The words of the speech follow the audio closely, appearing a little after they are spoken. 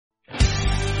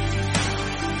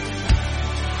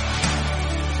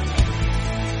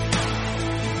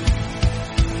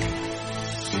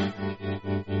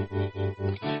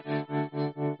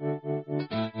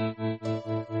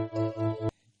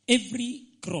every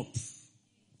crop.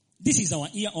 This is our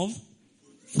year of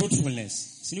fruitfulness.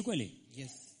 Si kweli?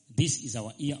 Yes. This is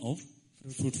our year of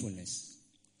fruitfulness.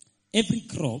 Every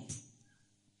crop,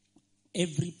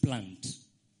 every plant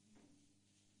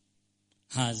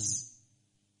has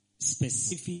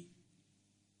specific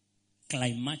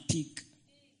climatic.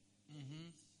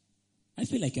 I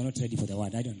feel like you're not ready for the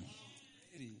word. I don't know.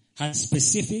 Has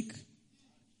specific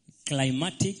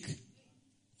climatic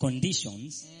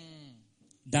conditions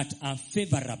that are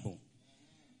favorable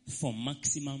for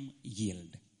maximum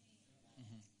yield.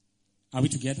 Are we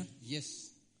together?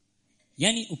 Yes.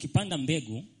 Yani ukipanda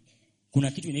mbegu,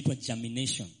 kuna kitu inaitwa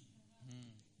germination.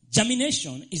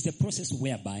 Germination is the process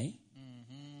whereby,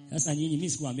 sasa nyinyi mimi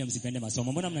sikuambia msipende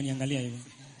masomo. Mbona mnaniangalia hivyo?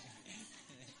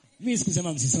 Mimi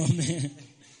sikusema msisome.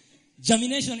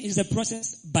 Germination is the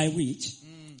process by which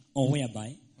or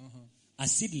whereby a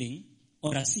seedling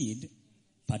or a seed,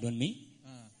 pardon me,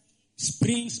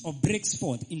 springs or breaks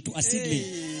forth into a seedling.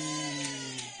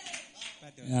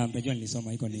 Mtajua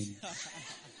nilisoma iko nini.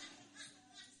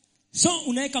 So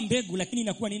unaweka mbegu lakini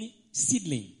inakuwa nini?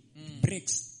 Seedling.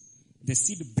 Breaks. The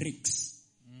seed breaks.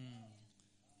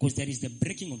 Because there is the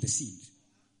breaking of the seed.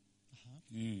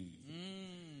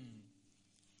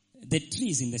 The tree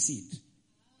is in the seed.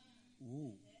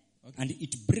 Okay. And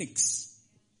it breaks.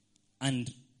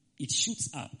 And it shoots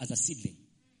up as a seedling.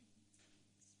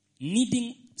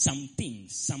 Needing some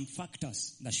things, some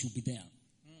factors that should be there.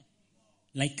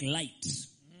 Like light.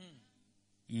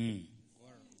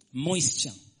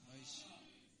 Moisture.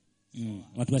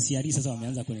 Watu wa CRE sasa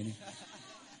wameanza kunini.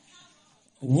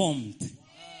 Warmth.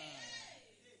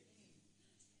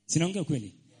 Sinaongea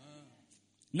kweli?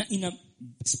 Na ina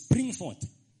spring forth.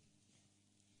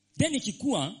 Then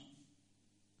ikikua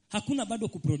hakuna bado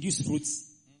kuproduce fruits.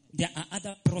 There are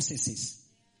other processes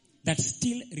that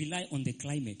still rely on the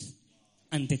climate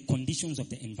and the conditions of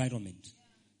the environment,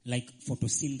 like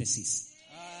photosynthesis.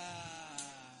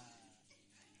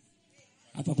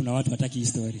 Hapa kuna watu wataki hii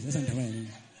story. Sasa nitafanya nini?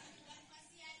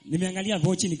 Nimeangalia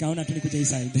vochi nikaona tu nikuja hii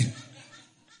side.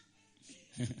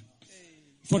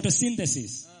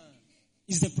 Photosynthesis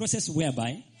is the process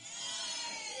whereby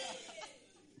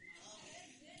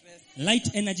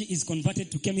light energy is converted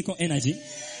to chemical energy.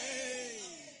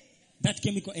 That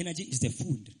chemical energy is the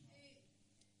food.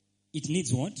 It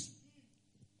needs what?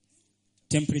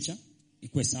 Temperature,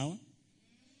 ikuwe sawa.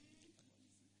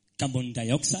 Carbon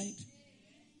dioxide.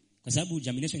 Kwa sababu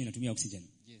germination inatumia oxygen.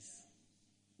 Yes.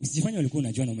 Usijifanye ulikuwa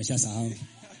unajua na umeshasahau.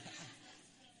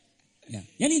 Yeah.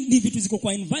 Yani ni vitu ziko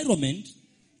kwa environment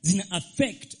zina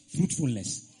affect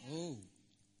fruitfulness.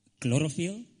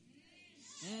 Chlorophyll,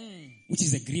 which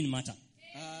is a green matter.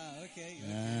 Okay.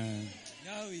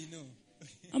 Now we know.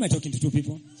 Am I talking to two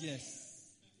people? Yes.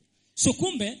 So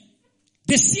kumbe,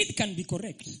 the seed can be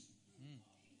correct.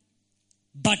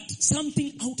 But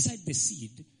something outside the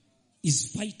seed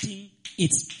is fighting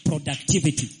its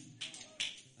productivity.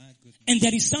 And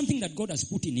there is something that God has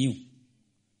put in you.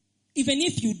 Even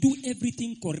if you do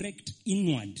everything correct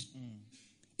inward,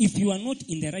 if you are not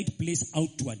in the right place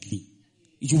outwardly,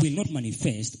 you will not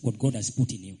manifest what God has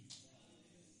put in you.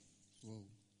 Whoa.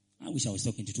 I wish I was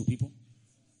talking to two people.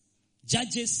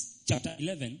 Judges chapter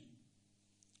 11,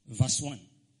 verse 1.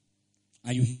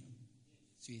 Are you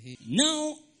here?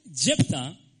 Now,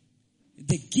 Jephthah,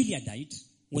 the Gileadite,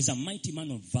 was a mighty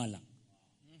man of valor.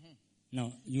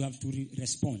 Now, you have to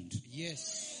respond.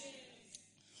 Yes.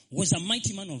 Was a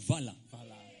mighty man of valor.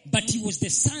 But he was the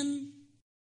son.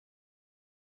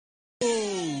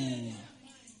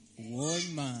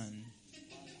 One man.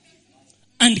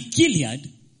 And Gilead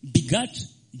begat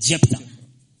Jephthah.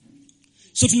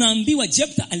 So tunaambiwa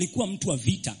Jephthah alikuwa mtu wa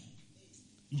vita.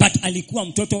 But alikuwa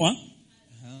mtoto wa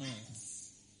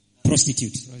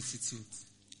prostitute.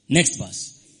 Next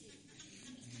verse.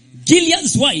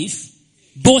 Gilead's wife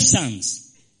bore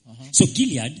sons. So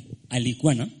Gilead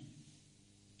alikuwa na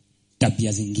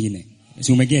tabia zingine.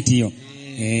 Si umeget hiyo?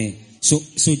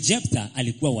 So Jephthah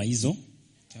alikuwa wa hizo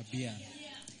tabia.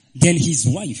 Then his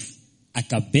wife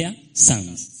akabea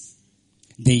sons.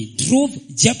 They drove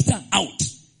Jephthah out.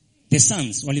 The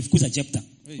sons walifukuza Jephthah.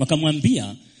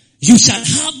 Wakamwambia, you shall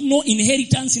have no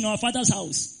inheritance in our father's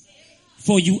house,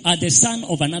 for you are the son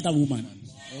of another woman.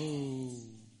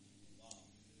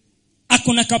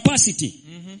 Akona capacity.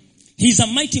 He's a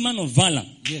mighty man of valor.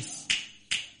 Yes.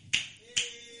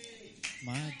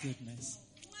 My goodness.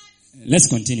 Let's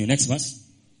continue. Next verse.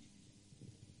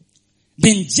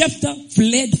 Then Jephthah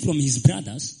fled from his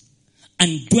brothers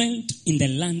and dwelt in the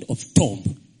land of Tob.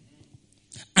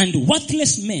 And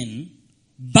worthless men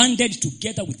banded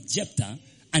together with Jephthah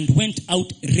and went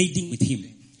out raiding with him.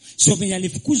 So when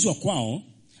alifukuzwa kwao,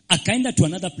 akaenda to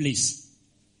another place,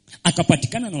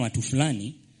 akapatikana na watu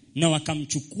fulani na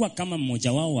wakamchukua kama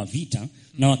mmoja wao wa vita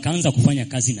na wakaanza kufanya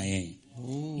kazi na yeye.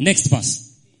 Next verse.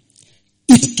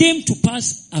 It came to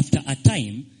pass after a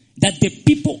time that the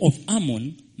people of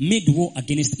Ammon made war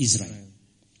against Israel.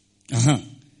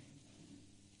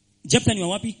 Jephthah ni wa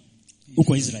wapi?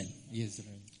 Uko Israel.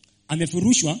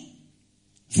 Amefurushwa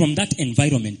from that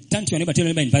environment. Turn to your neighbor, tell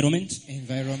your neighbor environment.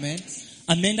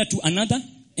 Ameenda to another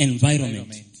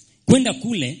environment. Kwenda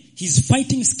kule, his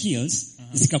fighting skills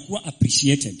zikakuwa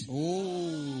appreciated.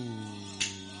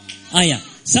 Aya,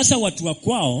 sasa watu wa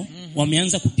kwao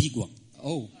wameanza kupigwa.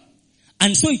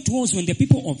 And so it was when the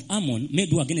people of Ammon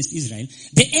made war against Israel,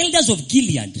 the elders of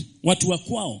Gilead, watu wa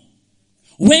kwao,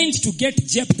 went to get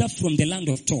Jephthah from the land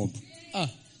of Tob.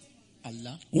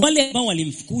 Allah. Wale ambao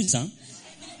walimfukuza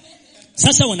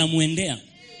sasa wanamuendea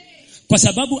kwa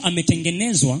sababu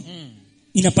ametengenezwa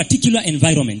in a particular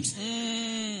environment.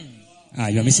 You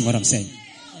are missing what I'm saying.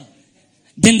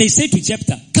 Then they say to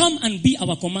Jephthah, come and be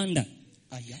our commander,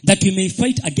 that we may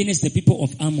fight against the people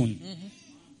of Ammon.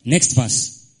 Next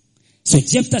verse. So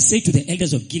Jephthah said to the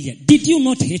elders of Gilead, did you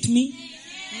not hate me?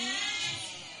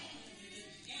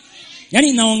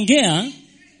 Yani naongea,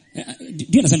 do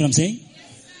you understand what I'm saying?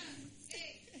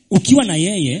 Ukiwa na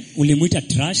yeye, ulimuita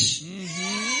trash.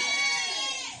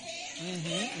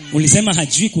 Ulisema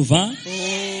hajui kuvaa.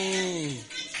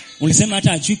 Ulisema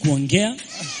hata hajui kuongea.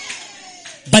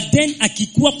 But then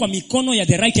akikuwa kwa mikono ya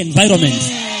the right environment.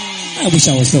 I wish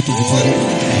I was talking to you. Come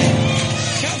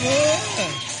on.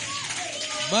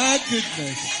 My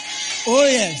goodness. Oh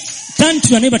yes. Turn to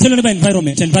your neighbor, tell your neighbor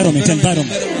environment. Environment.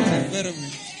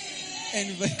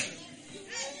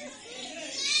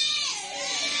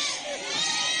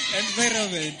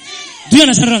 Do you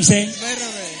understand what I'm saying?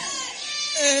 Environment.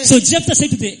 So Jephthah said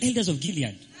to the elders of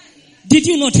Gilead, did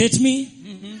you not hate me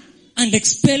and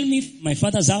expel me from my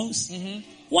father's house?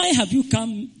 Why have you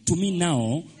come to me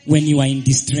now when you are in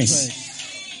distress?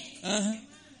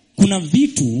 Kuna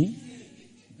vitu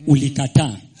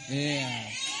ulikataa.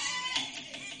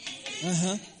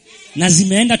 Na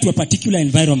zimeenda to a particular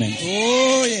environment.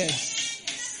 Oh yes.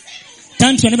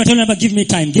 Turn to your neighbor, tell your neighbor, give me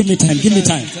time. Do you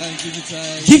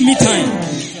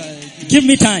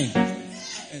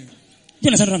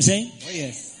understand what I'm saying? Oh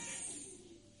yes.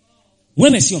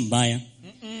 Wewe sio mbaya.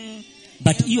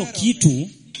 But hiyo kitu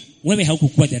wewe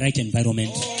haukukuwa the right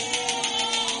environment.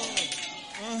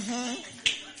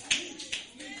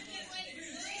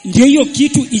 Ndio hiyo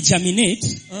kitu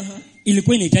ijaminate,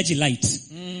 ilikuwa inahitaji light.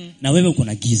 Na wewe uko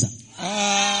na giza.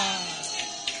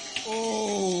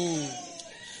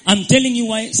 I'm telling you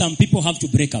why some people have to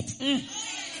break up.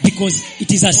 Because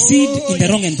it is a seed in the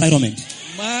wrong environment.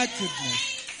 My goodness.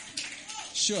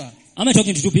 Sure. Am I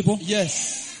talking to two people?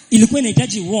 Yes. Ilikuwa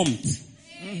inahitaji warmth.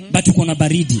 But uko na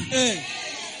baridi.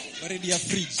 Baridi ya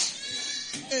fridge.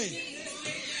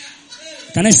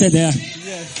 Can I stay there?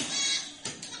 Yes.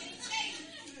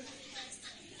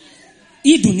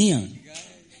 Hii dunia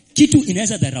kitu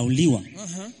inaweza dharauliwa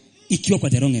ikiwa kwa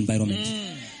the wrong environment.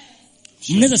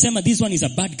 Mnaweza sema this one is a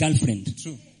bad girlfriend.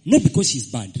 True. Not because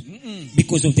she's bad.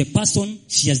 Because of the person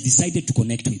she has decided to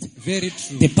connect with. Very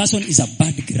true. The person is a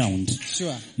bad ground.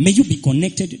 Sure. May you be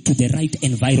connected to the right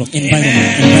environment.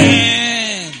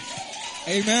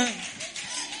 Amen.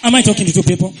 Am I talking to two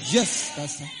people? Yes,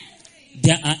 Pastor.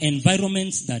 There are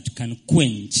environments that can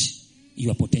quench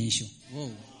your potential. Whoa.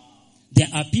 There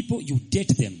are people, you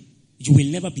date them, you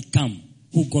will never become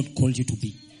who God called you to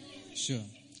be. Sure.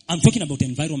 I'm talking about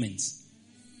environments.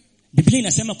 Biblia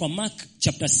inasema kwa Mark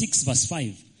chapter 6 verse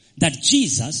 5 that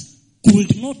Jesus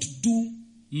could not do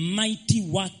mighty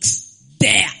works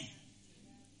there.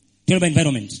 Do you know about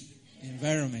environment?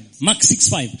 Mark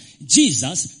 6:5.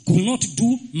 Jesus could not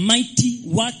do mighty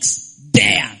works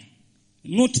there.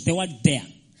 Not the word there.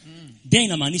 There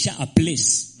inamaanisha a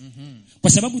place.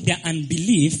 Kwa sababu their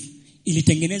unbelief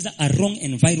ilitengeneza a wrong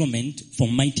environment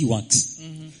for mighty works.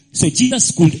 So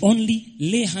Jesus could only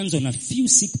lay hands on a few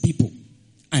sick people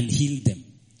and heal them.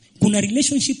 Kuna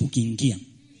relationship ukiingia,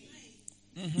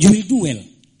 you will do well.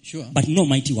 Sure. But no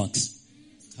mighty works.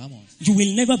 Come on. You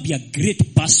will never be a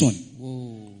great person.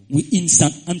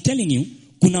 I'm telling you,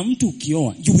 kuna mtu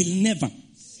ukioa, you will never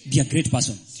be a great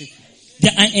person.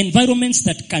 There are environments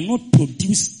that cannot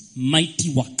produce mighty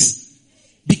works.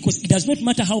 Because it does not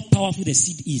matter how powerful the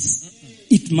seed is.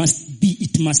 It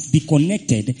must be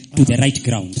connected to the right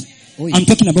ground. I'm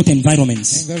talking about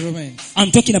environments.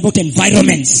 I'm talking about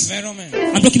environments.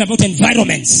 I'm talking about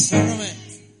environments.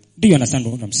 Do you understand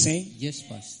what I'm saying? Yes,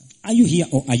 Pastor. Are you here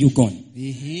or are you gone?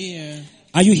 We're here.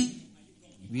 Are you here?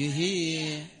 We're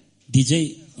here.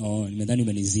 DJ, nimedhani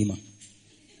umenizima.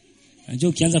 Unajua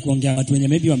ukianza kuongea watu wenye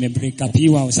maybe wame break up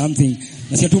or something,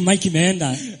 nasikia tu mic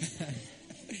imeenda.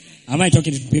 Am I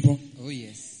talking to people? Oh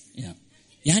yes. Yeah.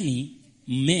 Yaani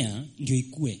mmea ndio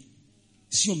ikue.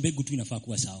 Sio mbegu tu inafaa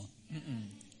kuwa sawa.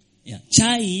 Yeah.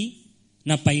 Chai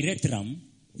na pyrethrum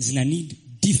zina need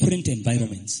different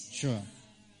environments. Sure.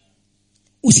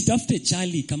 Usitafute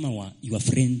chali kama wa your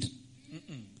friend.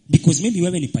 Because maybe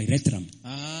wewe ni pyrethrum.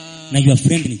 Na your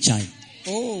friend ni chai.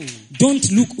 Oh.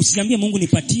 Don't look, usiambie Mungu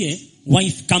nipatie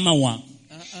wife kama wa.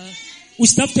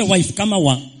 Usitafute wife kama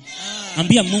wa.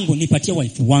 Ambia Mungu nipatie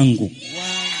wife wangu.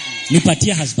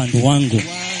 Nipatie husband wangu.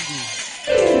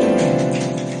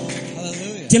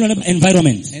 Hallelujah. Tell me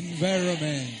environment.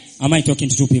 Environment. Am I talking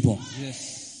to two people?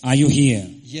 Yes. Are you here?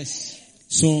 Yes.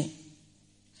 So,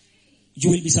 you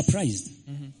will be surprised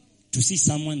to see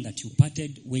someone that you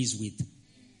parted ways with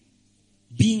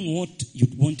being what you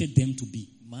wanted them to be.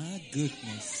 My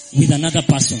goodness. With another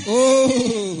person. Oh.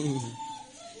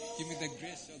 Give me the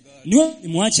grace, oh God. Niwe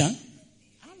nimwacha.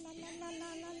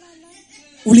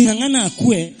 Ulingangana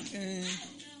akue.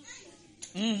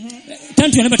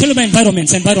 Turn to your neighbor, tell about environment.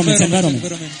 Tell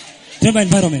about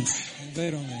environment.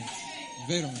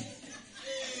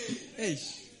 Hey.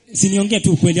 Siniongea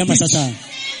tu kweli ama sasa.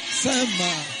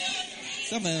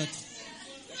 Sama yote.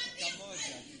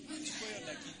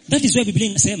 That is why Biblia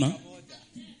inasema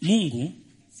Mungu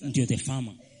ndio the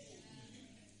farmer.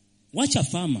 Wacha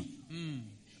farmer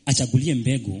achagulie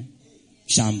mbegu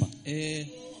shamba.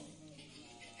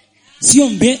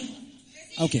 Sio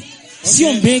okay.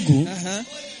 Sio mbegu.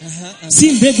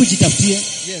 Si mbegu jitafutie.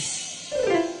 Yes.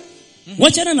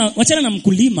 Wachana na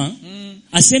mkulima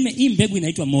aseme hii mbegu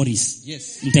inaitwa Morris.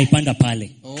 Yes. Nitaipanda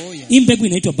pale. Oh yes. Hii mbegu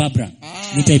inaitwa Barbara.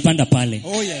 Nitaipanda pale.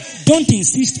 Oh yes. Don't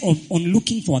insist on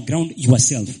looking for a ground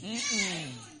yourself.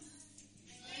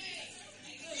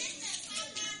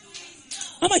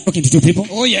 Am I talking to two people?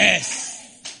 Oh yes.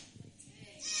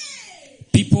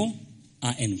 People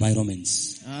are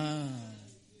environments.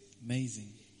 Amazing.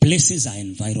 Places are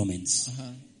environments.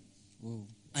 Whoa.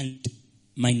 And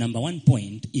my number one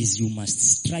point is you must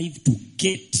strive to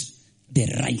get the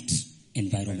right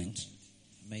environment.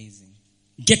 Amazing.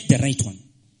 Get the right one.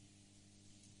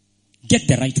 Get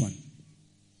the right one.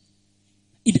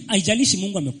 Haijalishi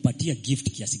Mungu amekupatia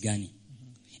gift kiasi gani.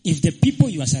 If the people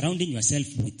you are surrounding yourself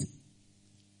with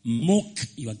mock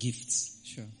your gifts,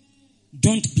 sure,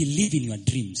 don't believe in your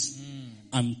dreams,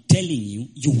 I'm telling you,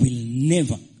 you will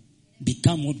never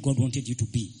become what God wanted you to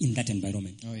be in that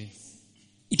environment. Oh yes.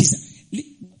 It is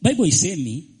Bible is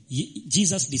saying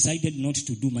Jesus decided not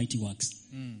to do mighty works.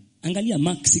 Angalia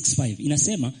Mark 6:5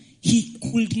 inasema he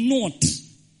could not.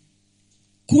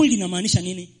 Could inamaanisha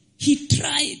nini? He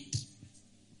tried.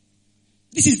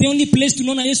 This is the only place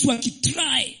tunaona Yesu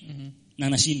akitry na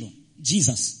anashindwa.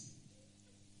 Jesus.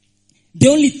 The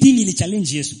only thing ili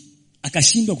challenge Yesu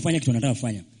akashindwa kufanya kitu anataka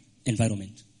kufanya,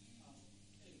 environment.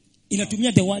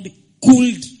 Inatumia the word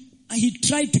could. He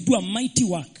tried to do a mighty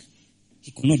work.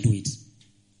 He could not do it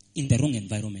in the wrong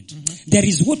environment. There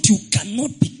is what you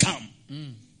cannot become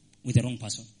with the wrong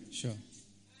person. Sure.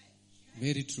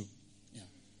 Very true.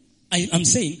 Yeah. I'm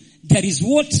saying there is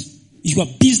what your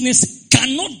business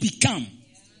cannot become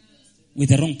with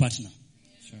the wrong partner.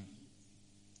 Sure.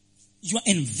 Your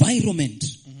environment,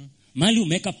 mali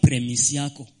umeka premise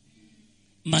yako,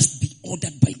 must be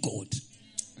ordered by God.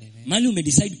 Amen. Mali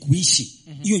umedecide kuishi,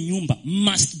 hiyo nyumba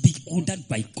must be ordered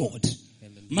by God.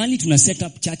 Mali tuna set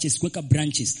up churches, kuweka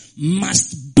branches,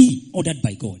 must be ordered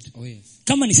by God. Oh yes.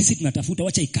 Kama ni sisi tunatafuta,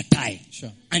 wacha ikatae.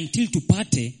 Sure. Until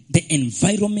tupate the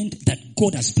environment that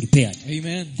God has prepared.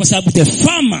 Amen. Kwa sababu the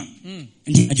farmer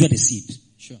ndiye anajua the seed.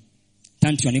 Sure.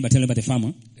 Turn to your neighbor, tell about the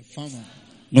farmer. The farmer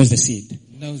Knows the seed.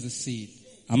 knows the seed.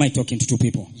 Am I talking to two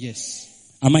people? Yes.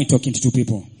 Am I talking to two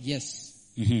people? Yes.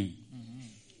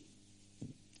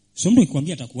 So mtu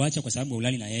ikwambia atakuacha kwa sababu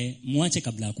ulali na yeye, muache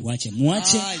kabla ya kuache.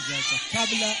 Muache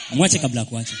kabla ya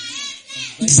kuacha.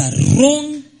 It's a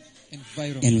wrong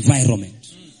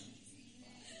environment.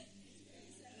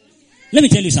 Let me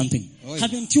tell you something. Oh, yes.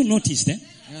 Haven't you noticed,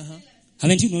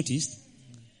 Haven't you noticed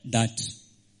that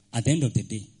at the end of the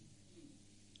day,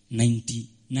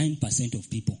 99% of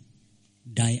people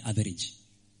die average.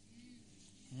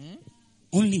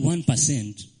 Only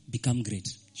 1% become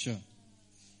great. Sure.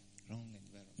 Wrong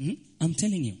environment. I'm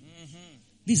telling you.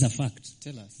 This is a fact.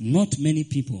 Tell us. Not many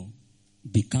people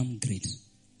become great.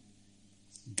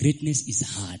 Greatness is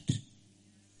hard.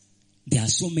 There are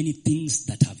so many things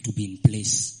that have to be in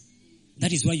place.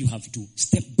 That is why you have to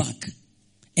step back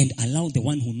and allow the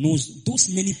one who knows those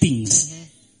many things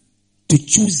to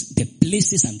choose the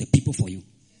places and the people for you.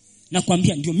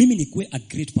 Nakwambia ndio mimi nikuwe a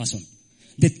great person.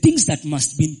 The things that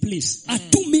must be in place are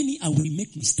too many. I will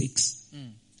make mistakes.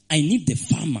 I need the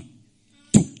farmer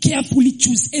to carefully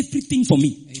choose everything for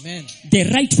me. Amen.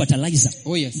 The right fertilizer.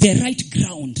 Oh, yes. The right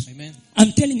ground. Amen.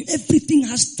 I'm telling you, everything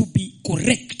has to be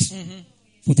correct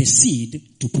for the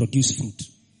seed to produce fruit.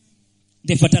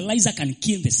 The fertilizer can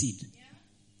kill the seed.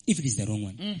 If it is the wrong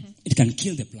one. It can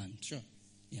kill the plant. Sure.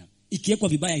 Yeah. Ikiekwa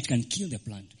vibaya, it can kill the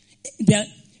plant.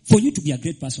 For you to be a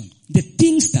great person, the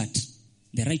things that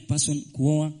the right person,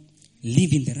 kuoa,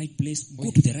 live in the right place, go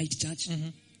to the right church,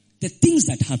 the things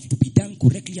that have to be done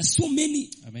correctly are so many.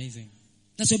 Amazing.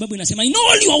 That's why Bible inasema, in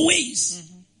all your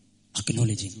ways,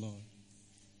 acknowledge Him. Lord.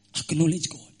 Acknowledge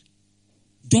God.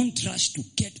 Don't rush to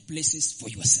get places for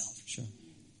yourself. Sure.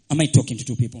 Am I talking to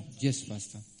two people? Yes,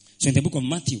 Pastor. So in the book of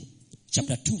Matthew,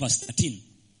 chapter 2, verse 13,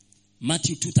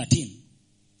 Matthew 2:13,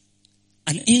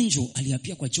 an angel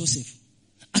aliapia kwa Joseph,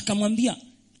 akamwambia,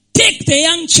 take the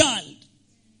young child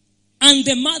and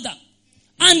the mother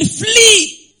and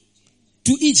flee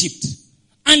to Egypt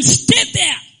and stay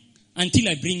there until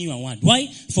I bring you a word. Why?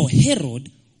 For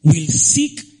Herod will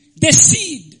seek the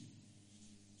seed,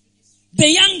 the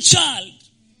young child,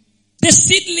 the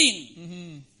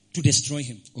seedling, to destroy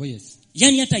him. Oh, yes.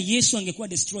 Yani hata Yesu angekuwa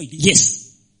destroyed.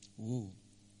 Yes. Oh.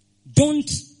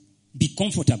 Don't be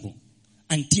comfortable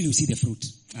until you see the fruit.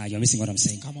 You're missing what I'm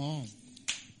saying. Come on.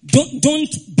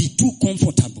 Don't be too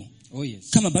comfortable. Oh, yes.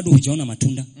 Kama bado hujaona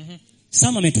matunda.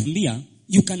 Some ametuambia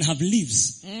you can have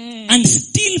leaves and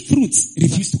still fruits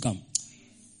refuse to come.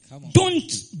 Come on.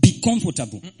 Don't be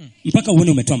comfortable mpaka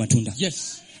uone umetoa matunda.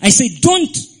 Yes. I say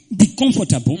don't be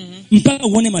comfortable mpaka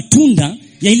uone matunda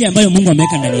ya ile ambayo Mungu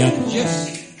ameweka ndani yako. Yes.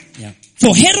 Yeah.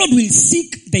 For Herod will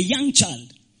seek the young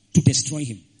child to destroy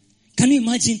him. Can you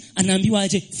imagine anaambiwa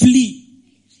aje flee?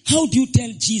 How do you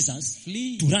tell Jesus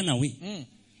Flee. to run away?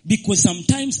 Because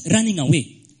sometimes running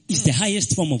away is the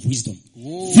highest form of wisdom.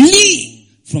 Whoa. Flee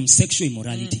from sexual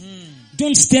immorality.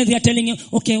 Don't stay there telling him,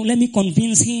 okay, let me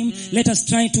convince him. Let us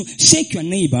try to shake your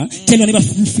neighbor. Tell your neighbor,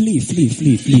 flee, flee,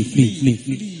 flee, flee, flee, flee,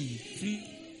 flee.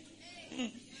 Flee.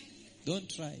 Don't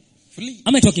try. Flee.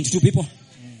 Am I talking to two people?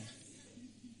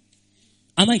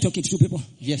 Am I talking to two people?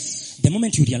 Yes. The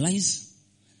moment you realize,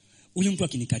 huyu mtu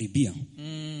akinikaribia,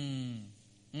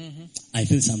 I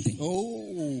feel something.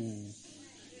 Oh.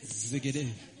 Zigede.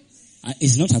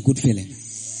 It's not a good feeling,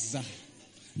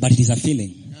 but it is a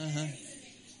feeling.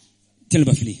 Tell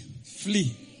me flee.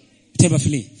 Flee. Tell me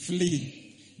flee.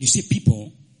 Flee. You see,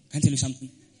 people, can I tell you something?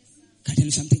 Can I tell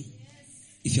you something?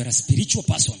 If you're a spiritual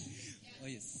person, Oh,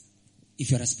 yes. if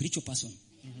you're a spiritual person,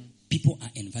 people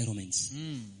are environments.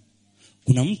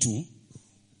 Kuna mtu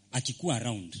akikuwa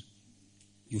around,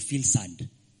 you feel sad.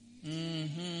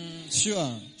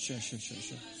 Sure.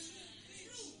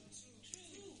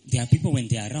 There are people when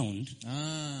they are around,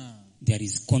 there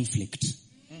is conflict.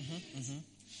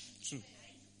 True.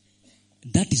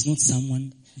 That is not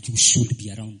someone you should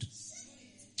be around.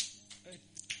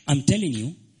 I'm telling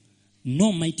you,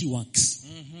 no mighty works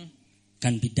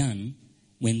can be done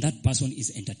when that person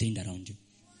is entertained around you.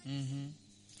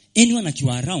 Anyone that you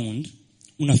are around,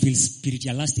 una feel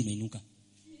spiritual lust imeinuka.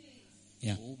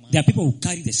 Yeah. There are people who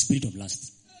carry the spirit of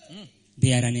lust.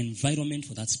 They are an environment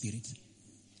for that spirit.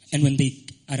 And when they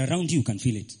are around you, you can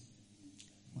feel it.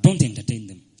 Don't entertain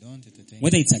them. Don't entertain.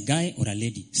 Whether it's a guy or a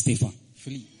lady, stay far.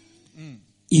 Flee.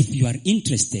 If you are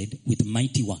interested with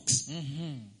mighty works.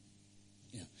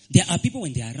 Yeah. There are people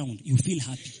when they are around, you feel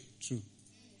happy. True.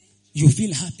 You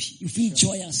feel happy. You feel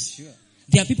joyous. Sure.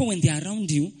 There are people when they are around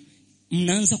you,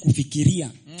 mnaanza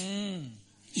kufikiria.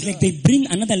 It's like they bring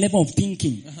another level of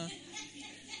thinking.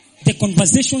 The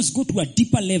conversations go to a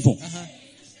deeper level.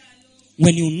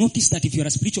 When you notice that, if you're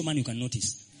a spiritual man, you can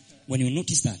notice. When you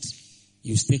notice that,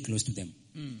 you stay close to them.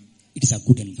 It is a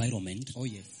good environment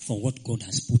for what God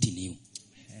has put in you.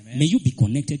 Amen. May you be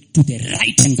connected to the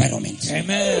right environment.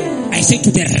 Amen. I say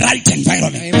to the right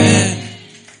environment. Amen.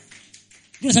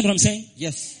 You understand what I'm saying?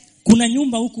 Yes. Kuna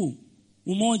nyumba huku,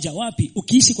 umoja, wapi,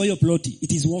 ukiishi kwa hiyo ploti,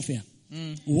 it is warfare.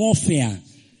 Warfare.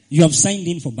 You have signed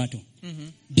in for battle.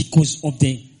 Because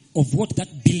of what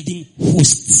that building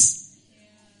hosts.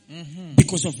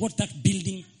 Because of what that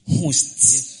building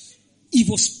hosts. Yes.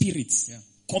 Evil spirits,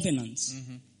 covenants,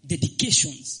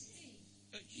 dedications.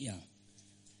 Yeah.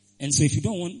 And so if you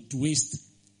don't want to waste,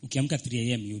 ukiamka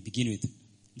 3 a.m., you begin with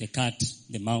the cat,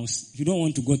 the mouse. If you don't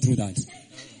want to go through that,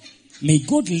 may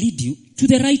God lead you to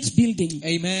the right building.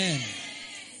 Amen.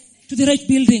 To the right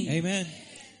building. Amen.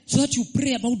 So that you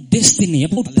pray about destiny,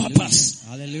 about purpose.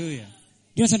 Hallelujah.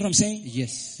 Do you understand what I'm saying?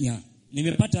 Yes. Yeah.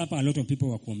 Nimepata hapa a lot of people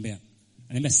wa kuombea.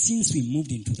 And remember, since we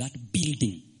moved into that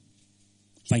building,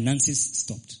 finances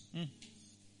stopped.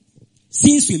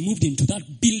 Since we moved into that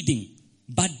building,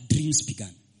 bad dreams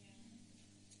began.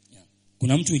 Yeah.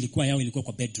 Kuna mtu ilikuwa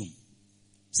kwa bedroom.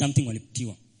 Something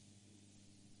walipitiwa.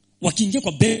 Wakiingia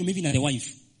kwa bedroom hivi na the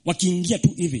wife. Wakiingia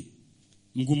tu hivi.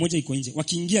 Mguu mmoja iko nje.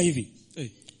 Wakiingia hivi.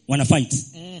 Wana fight.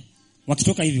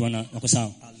 Wakitoka hivi wako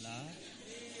sawa.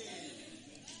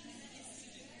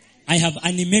 I have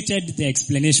animated the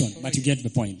explanation, but you get the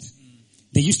point.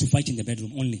 They used to fight in the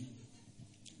bedroom only.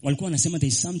 Walikuwa wanasema there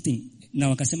is something, na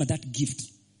wakasema that gift,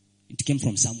 it came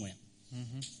from somewhere.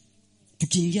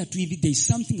 Tukiingia tu hivi, there is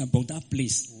something about that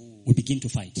place. We begin to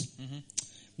fight.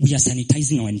 We are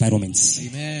sanitizing our environments.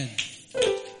 Amen.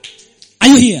 Are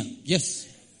you here? Yes.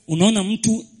 Unaona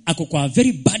mtu ako kwa a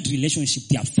very bad relationship.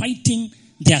 They are fighting,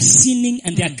 they are sinning,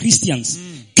 and they are Christians.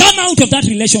 Come out of that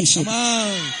relationship.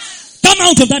 Come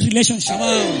out of that relationship.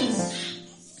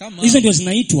 Come on. Hizo ndio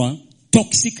zinaitwa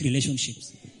toxic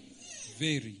relationships.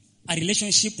 Very. A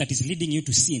relationship that is leading you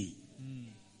to sin.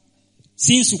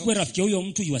 Since ukwe rafiki huyo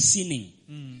mtu, you are sinning.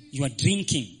 You are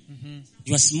drinking.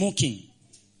 You are smoking.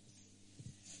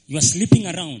 You are sleeping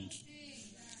around.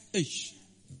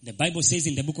 The Bible says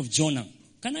in the book of Jonah.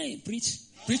 Can I preach?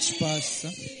 Preach,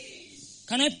 Pastor.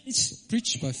 Can I preach?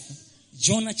 Preach, Pastor.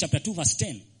 Jonah chapter 2 verse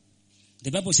 10. The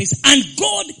Bible says, and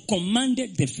God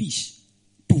commanded the fish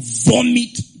to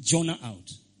vomit Jonah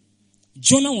out.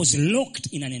 Jonah was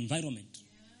locked in an environment,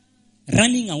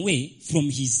 running away from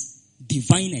his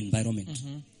divine environment.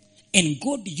 And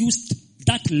God used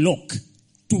that lock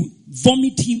to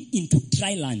vomit him into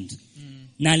dry land.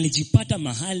 Na alijipata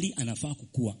mahali anafaa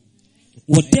kukua.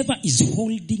 Whatever is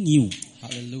holding you,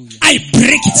 hallelujah, I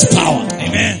break its power.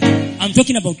 Amen. I'm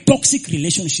talking about toxic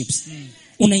relationships.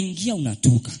 Unaingia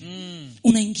unatoka.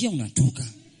 Unaingia unatoka.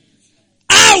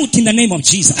 Out in the name of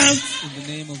Jesus. Out in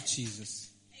the name of Jesus.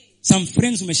 Some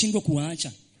friends umeshindwa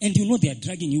kuwaacha, and you know they are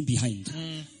dragging you behind.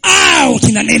 Out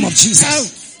in the name of Jesus.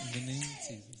 Out in the name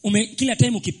of Jesus. Kila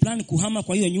time ukiplan kuhama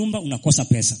kwa hiyo nyumba unakosa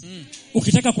pesa.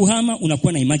 Ukitaka kuhama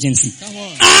unakuwa na emergency.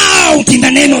 Out in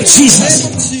the name of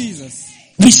Jesus.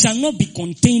 We shall not be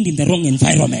contained in the wrong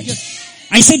environment. Yes.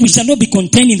 I said we shall not be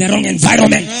contained in the wrong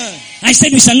environment. I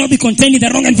said we shall not be contained in the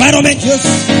wrong environment. Yes.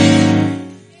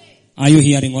 Are you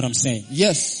hearing what I'm saying?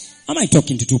 Yes. Am I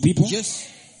talking to two people? Yes.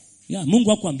 Yeah, Mungu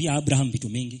hakuambia Abraham vitu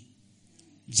mingi.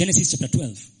 Genesis chapter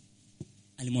 12.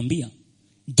 Alimwambia,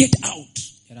 get out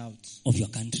of your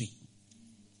country.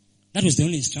 That was the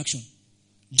only instruction.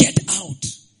 Get out.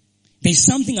 There is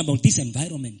something about this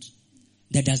environment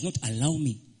that does not allow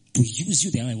me to use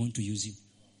you the way I want to use you.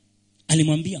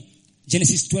 Alimwambia,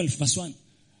 Genesis 12 verse 1,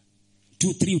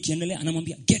 2, 3 ukiendelea,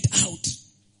 anamwambia, get out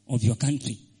of your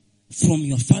country, from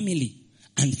your family,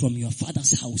 and from your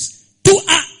father's house, to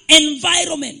an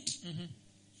environment.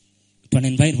 To an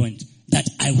environment that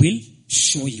I will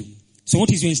show you. So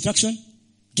what is your instruction?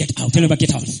 Get out. Tell him about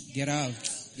get out. Get out.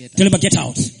 Tell him about get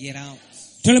out. Get out.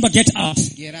 Tell him about get out.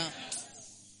 Get out.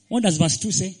 What does verse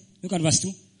 2 say? Look at verse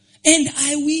 2. And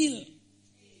I will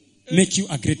make you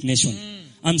a great nation.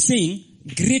 I'm saying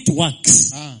great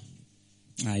works.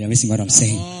 You're missing what I'm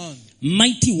saying.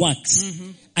 Mighty works.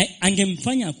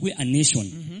 Angemfanya akuwe a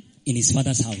nation in his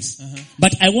father's house.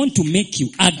 But I want to make you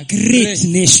a great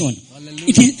nation.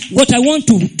 What I want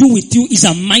to do with you is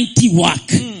a mighty work.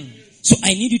 So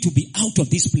I need you to be out of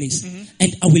this place.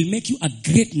 And I will make you a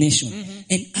great nation.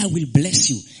 And I will bless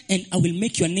you. And I will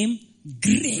make your name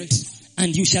great.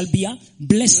 And you shall be a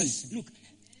blessing. Look,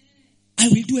 I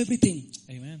will do everything.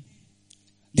 Amen.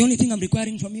 The only thing I'm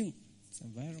requiring from you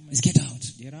is get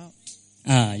out. Get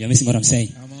out. You're missing what I'm saying.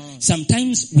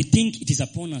 Sometimes we think it is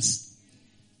upon us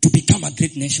to become a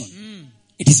great nation.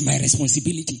 It is my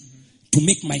responsibility to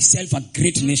make myself a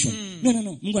great nation. No.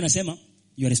 Mungu anasema,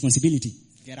 your responsibility,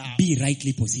 be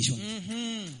rightly positioned.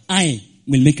 I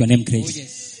will make your name great. Oh,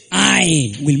 yes.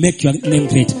 I will make your name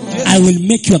great. Yes. I will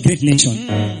make you a great nation.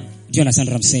 Do you understand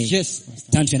what I'm saying? Yes.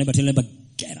 Turn to your neighbor, tell your neighbor,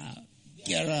 get out.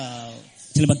 Get out.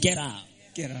 Tell your neighbor, get out.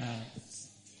 Get out.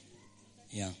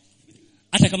 Yeah.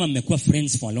 Hata kama mmekuwa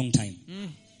friends for a long time,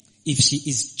 if she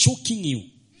is choking you,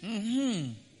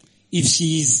 if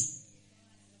she is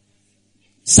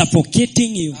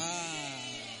suffocating you,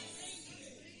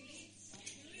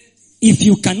 if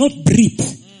you cannot breathe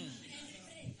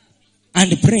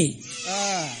and pray,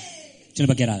 tell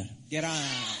her, get out. Get out.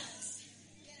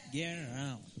 Get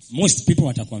out. Most people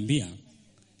watakwambia,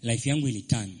 life yangu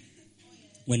iliturn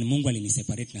when Mungu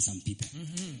aliniseparate na some people.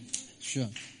 Sure.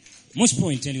 Most people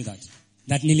will tell you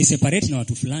that niliseparate na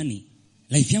watu fulani,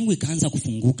 life yangu ikaanza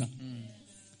kufunguka.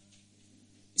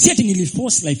 Si ati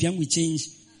niliforce life yangu change.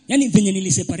 Yani venye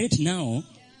niliseparate nao,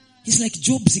 It's like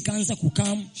jobs zikaanza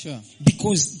kukam. Sure.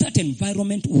 Because that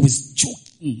environment was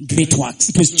choking great works.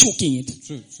 It was choking it.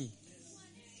 True.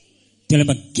 Tell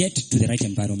them, get to the right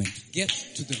environment. Get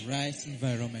to the right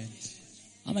environment.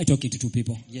 Am I talking to two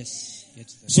people? Yes. Get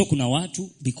to the So kuna watu,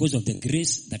 because of the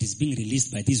grace that is being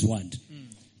released by this word,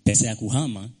 pesa ya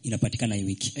kuhama inapatikana hii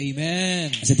wiki.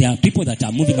 Amen. I said there are people that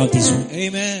are moving out this week.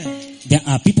 Amen. There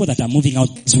are people that are moving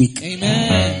out this week.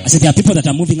 Amen. I said there are people that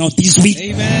are moving out this week.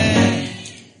 Amen.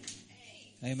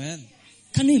 Amen.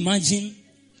 Can you imagine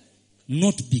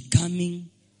not becoming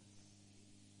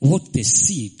what the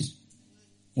seed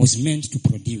was meant to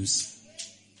produce?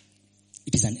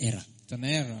 It is an error. It's an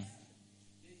error.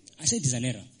 I said it is an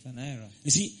error. It's an error.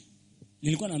 You see,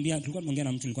 tulikuwa tunaongea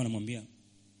na mtu, nilikuwa namwambia,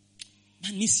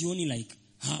 man, mi sioni like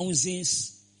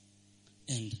houses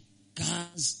and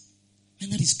cars. Man,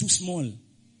 that is too small.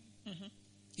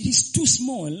 It is too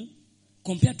small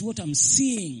compared to what I'm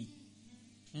seeing.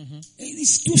 It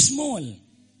is too small.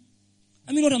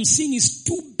 I mean, what I'm seeing is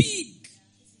too big.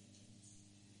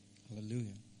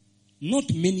 Hallelujah.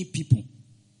 Not many people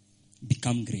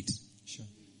become great. Sure.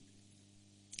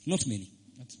 Not many.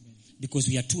 That's me. Because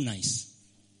we are too nice.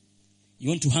 You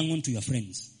want to hang on to your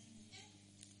friends.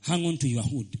 Hang on to your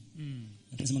hood.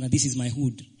 This is my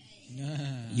hood.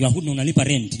 Your hood na unalipa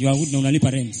rent. Your hood na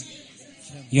unalipa rent.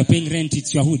 You are paying rent,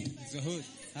 it's your hood. It's a hood.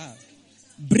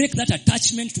 Break that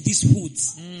attachment to these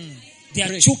hoods. They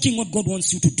are choking what God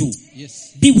wants you to do.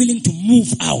 Yes. Be willing to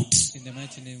move out. In the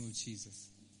mighty name of Jesus.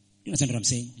 You understand what I'm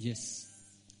saying? Yes.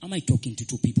 Am I talking to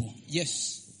two people?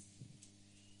 Yes.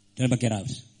 Don't ever get out.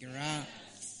 Get out.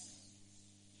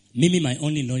 Mimi, my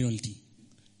only loyalty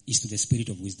is to the spirit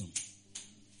of wisdom.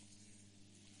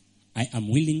 I am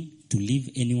willing to leave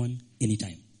anyone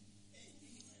anytime.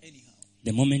 Anyhow.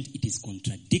 The moment it is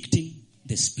contradicting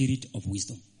the spirit of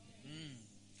wisdom.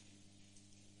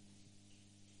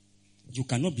 You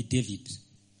cannot be David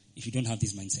if you don't have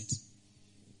this mindset.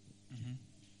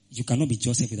 You cannot be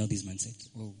Joseph without this mindset.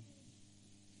 Whoa.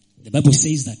 The Bible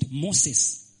says that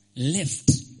Moses left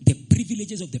the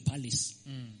privileges of the palace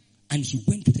and he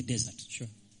went to the desert. Sure.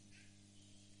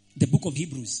 The book of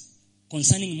Hebrews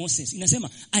concerning Moses, inasema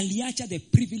aliacha the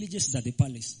privileges at the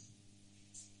palace.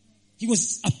 He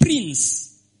was a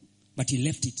prince, but he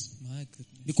left it. My goodness.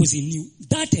 Because he knew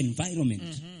that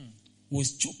environment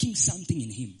was choking something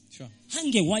in him. Sure.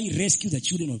 Hangewahi rescue the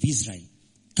children of Israel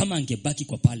kama angebaki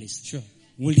kwa palace. Sure.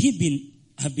 Will he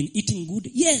have been eating good?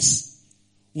 Yes.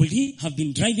 Will he have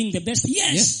been driving the best?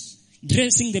 Yes.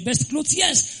 Dressing the best clothes?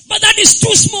 Yes. But that is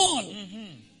too small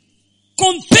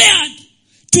compared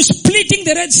to splitting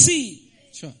the Red Sea.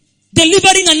 Sure.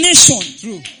 Delivering a nation.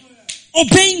 True.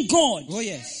 Obeying God. Oh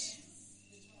yes.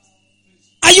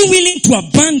 Are you willing to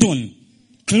abandon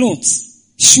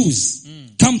clothes, shoes,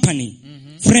 company,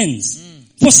 friends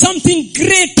for something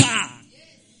greater?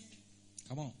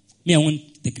 Come on. Me, I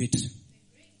want the great things.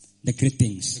 The great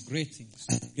things. Great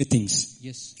things.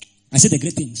 Yes. I said the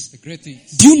great things. The great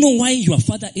things. Do you know why your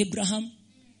father Abraham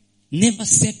never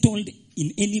settled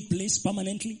in any place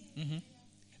permanently?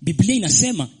 Biblia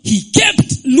inasema he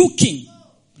kept looking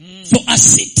for a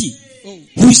city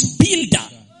whose builder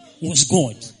was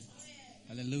God.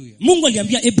 Hallelujah. Mungu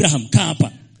aliambia Abraham, kaa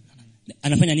hapa.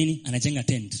 Anafanya nini? Anajenga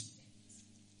tent.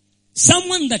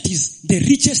 Someone that is the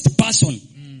richest person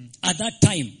at that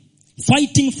time,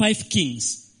 fighting 5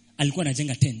 kings, alikuwa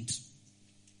anajenga tent.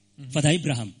 Father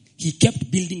Abraham, he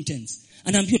kept building tents.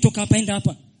 Anaambia toka hapa enda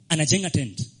hapa, anajenga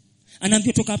tent.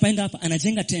 Anaambia toka hapa enda hapa,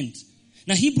 anajenga tent.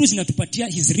 Na Hebrews inatupatia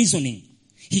his reasoning.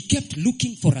 He kept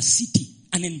looking for a city,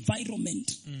 an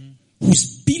environment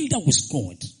whose builder was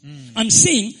God. I'm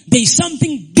saying there is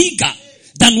something bigger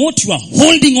than what you are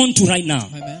holding on to right now.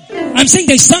 Amen. I'm saying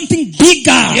there is something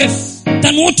bigger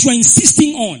than what you are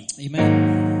insisting on.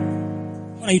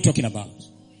 Amen. What are you talking about?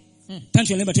 Turn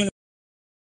to your neighbor,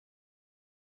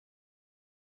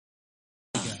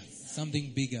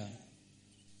 Something bigger.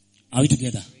 Are we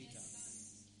together?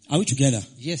 Are we together?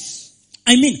 Yes.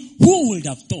 I mean, who would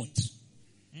have thought?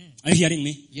 Are you hearing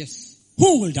me? Yes.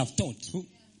 Who would have thought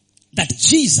that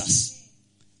Jesus,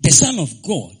 the Son of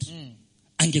God,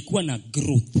 angekuwa na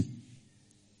growth?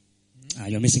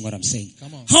 You're missing what I'm saying.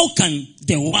 Come on. How can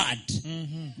the word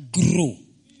grow?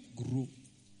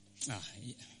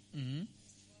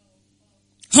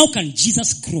 How can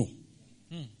Jesus grow?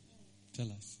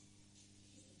 Tell us.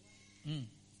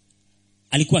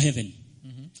 Alikuwa heaven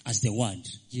as the word.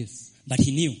 Yes. But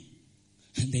he knew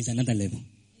there's another level.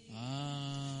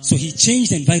 So he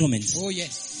changed environments. Oh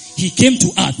yes. He came to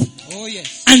earth. Oh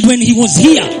yes. And when he was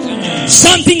here,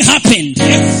 something happened.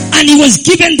 And he was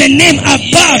given the name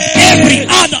above every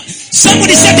other.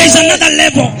 Somebody said there's another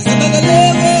level. There's another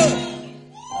level.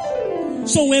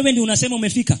 So wewe ndio unasema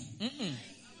umefika.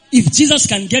 If Jesus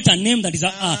can get a name that is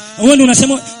wewe ndio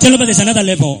unasema tell me there's another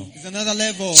level. It's another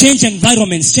level. Change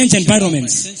environments. Change environment.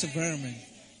 It's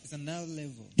another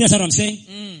level. That's what I'm saying.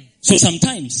 So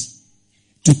sometimes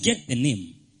to get the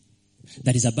name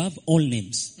that is above all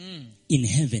names in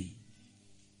heaven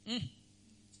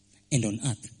and on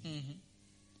earth,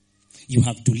 you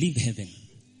have to leave heaven.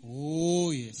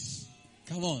 Oh yes.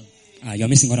 Come on. You're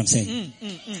missing what I'm saying.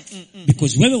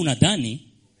 Because wewe unadhani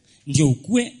ndio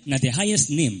ukue na the highest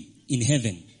name in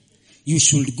heaven, you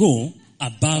should go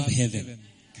above heaven.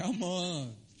 Come on.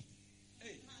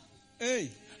 Hey.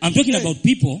 I'm talking about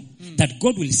people that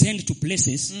God will send to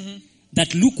places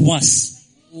that look worse,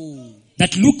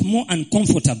 that look more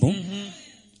uncomfortable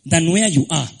than where you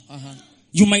are.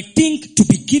 You might think to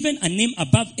be given a name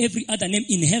above every other name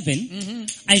in heaven,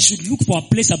 I should look for a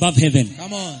place above heaven.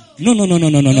 Come on. No.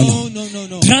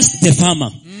 No. Trust the farmer.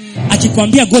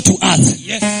 Akikwambia go to earth.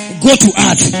 Yes. Go to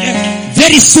earth. Yes.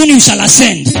 Very soon you shall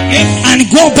ascend and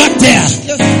go back there.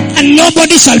 Yes. And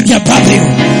nobody shall be above you.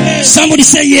 Yes. Somebody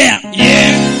say yeah.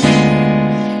 Yeah.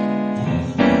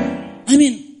 I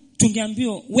mean,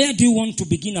 tungeambiwa, where do you want to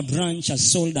begin a branch as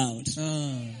Soldout?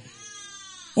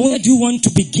 Where do you want to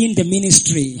begin the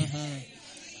ministry?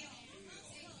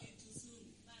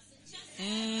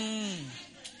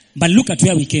 But look at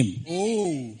where we came.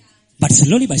 Oh. But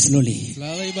slowly by slowly.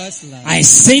 Slowly by slowly. I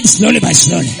said slowly by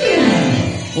slowly.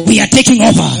 We are taking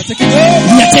over. We're taking over.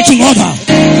 We are taking over.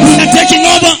 We are taking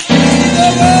over.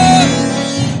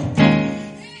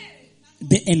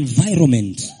 The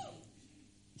environment.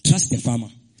 Trust the farmer.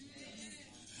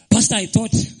 Pastor, I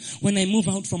thought when I move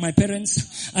out from my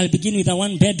parents, I'll begin with a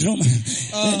 1 bedroom.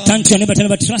 Turn to your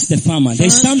neighbor, trust the farmer.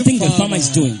 There's something the farmer is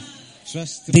doing.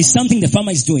 There's something the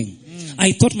farmer is doing.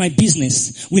 I thought my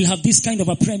business will have this kind of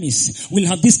a premise. Will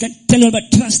have this kind. Tell your neighbor,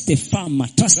 trust the farmer.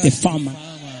 Trust the farmer.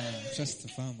 Trust the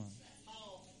farmer.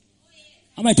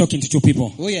 Am I talking to two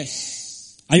people? Oh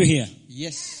yes. Are you here?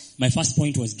 Yes. My first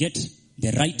point was get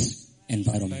the right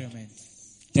environment.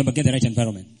 Tell me, get the right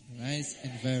environment. Right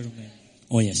environment.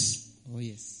 Oh yes. Oh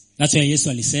yes. That's why Yesu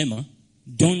alisema,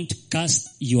 don't cast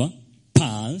your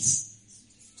pearls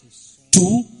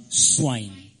to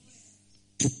swine,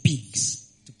 to pigs.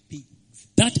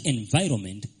 That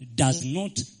environment does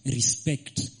not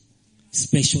respect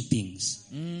special things.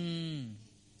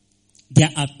 There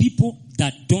are people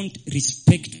that don't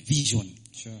respect vision.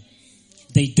 Sure.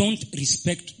 They don't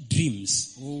respect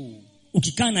dreams.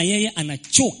 Ukikaa na yeye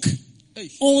anachoke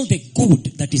all the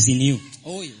good that is in you.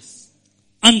 Oh yes.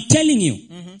 I'm telling you,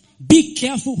 be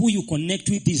careful who you connect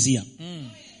with this year.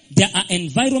 There are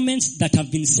environments that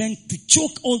have been sent to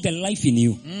choke all the life in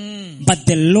you. But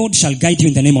the Lord shall guide you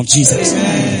in the name of Jesus.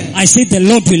 Amen. I say the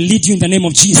Lord will lead you in the name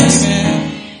of Jesus.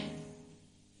 Amen.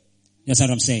 That's what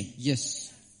I'm saying.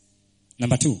 Yes.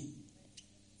 Number 2.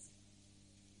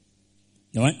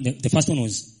 The first one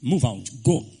was move out.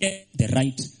 Go. Get the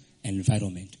right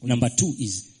environment. Number 2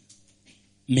 is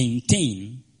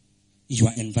maintain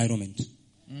your environment.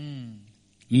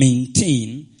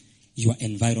 Maintain your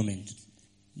environment.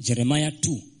 Jeremiah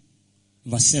 2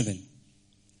 verse 7.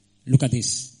 Look at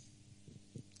this.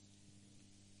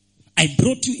 I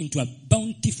brought you into a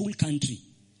bountiful country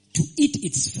to eat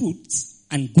its fruits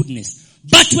and goodness.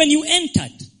 But when you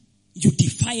entered, you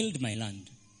defiled my land.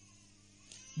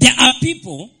 There are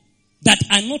people that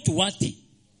are not worthy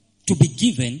to be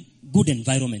given good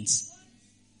environments.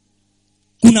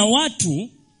 Kuna watu,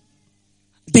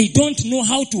 they don't know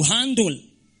how to handle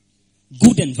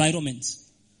good environments.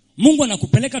 Mungu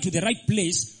anakupeleka to the right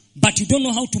place, but you don't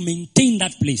know how to maintain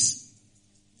that place.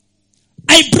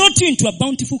 I brought you into a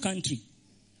bountiful country.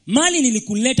 Mali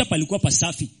nilikuleta palikuwa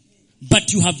pasafi,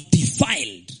 but you have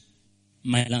defiled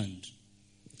my land.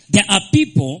 There are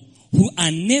people who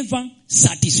are never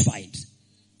satisfied.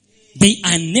 They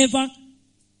are never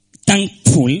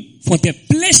thankful for the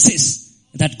places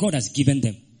that God has given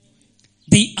them.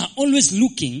 They are always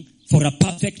looking for a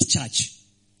perfect church.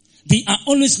 They are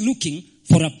always looking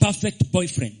for a perfect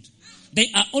boyfriend. They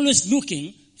are always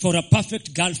looking for a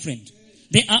perfect girlfriend.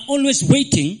 They are always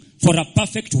waiting for a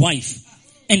perfect wife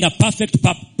and a perfect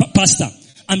pastor.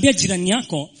 Ambia jirani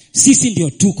yako, sisi ndio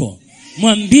tuko.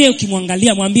 Mwambie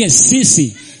ukimwangalia, mwambie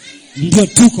sisi ndio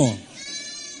tuko.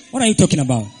 What are you talking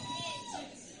about?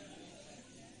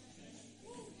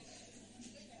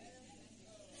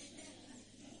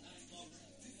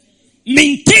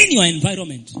 Maintain your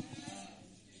environment.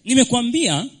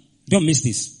 Nimekwambia, don't miss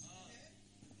this.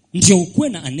 Ndio ukue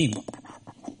na a name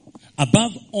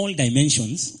above all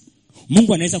dimensions,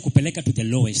 Mungu anaweza kupeleka to the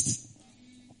lowest.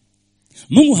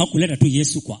 Mungu hakuleta tu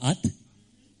Yesu kwa earth.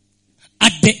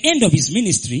 At the end of his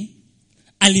ministry,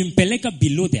 alimpeleka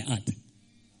below the earth.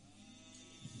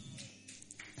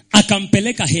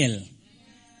 Akampeleka hell.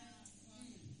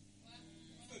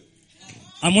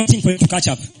 I'm waiting for you to catch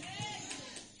up.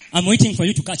 I'm waiting for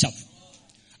you to catch up.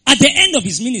 At the end of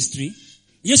his ministry,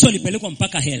 Yesu alipelekwa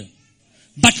mpaka hell.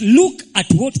 But look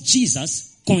at what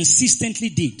Jesus consistently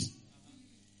did.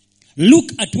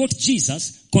 Look at what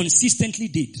Jesus consistently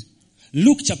did.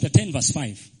 Luke chapter 10 verse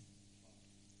 5.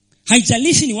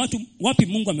 Haijalishi ni wapi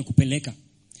Mungu amekupeleka.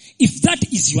 If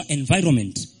that is your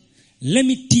environment, let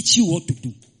me teach you what to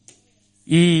do.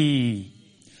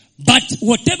 But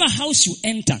whatever house you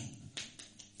enter,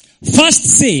 first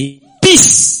say,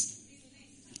 peace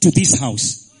to this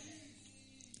house.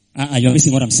 You're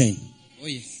missing what I'm saying. Oh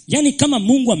yes. Yani kama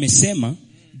Mungu amesema,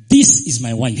 this is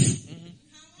my wife.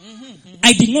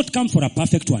 I did not come for a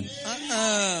perfect one.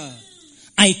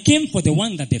 I came for the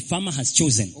one that the farmer has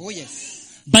chosen. Oh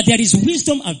yes. But there is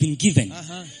wisdom I've been given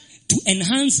to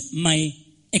enhance my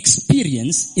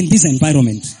experience in this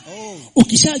environment.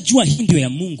 Ukishajua hii ndio ya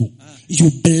Mungu,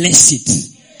 you bless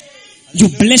it. You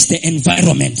bless the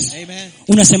environment. Amen.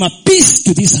 Unasema peace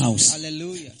to this house.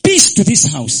 Hallelujah. Peace to this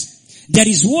house. There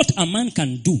is what a man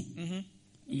can do.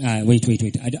 Wait.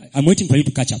 I'm waiting for you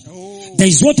to catch up. There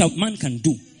is what a man can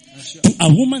do to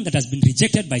a woman that has been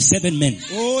rejected by 7 men.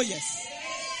 Oh yes.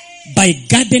 By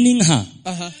gardening her.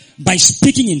 By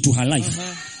speaking into her life.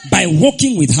 By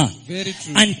walking with her. Very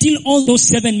true. Until all those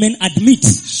 7 men admit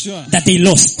that they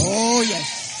lost. Oh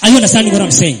yes. Are you understanding what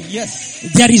I'm saying?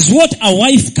 Yes. There is what a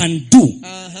wife can do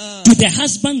to the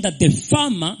husband that the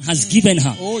farmer has given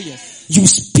her. Oh yes. You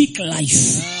speak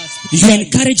life. You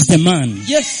encourage the man.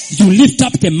 Yes. You lift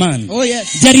up the man. Oh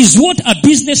yes. There is what a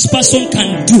business person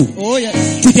can do Oh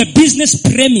yes. to the business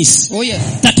premise Oh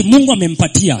yes. that Mungu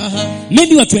amempatia.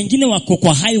 Maybe watu wengine wako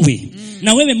kwa highway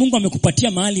na wewe Mungu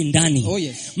amekupatia mahali ndani. Oh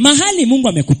yes. Mahali Mungu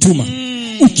amekutuma.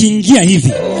 Ukiingia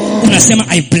hivi unasema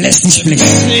I bless this place.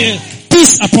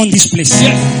 Peace upon this place.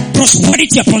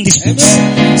 Prosperity upon this place.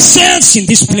 Sales in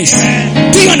this place.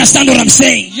 Do you understand what I'm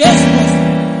saying? Yes.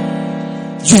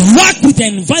 You work with the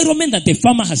environment that the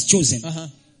farmer has chosen.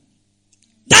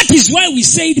 That is why we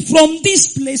said from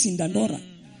this place in Dandora,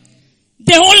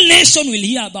 the whole nation will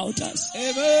hear about us.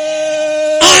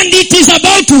 Amen. And it is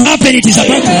about to happen. It is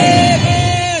about to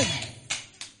happen.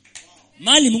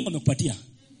 Mahali Mungu amekupatia.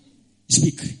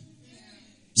 Speak.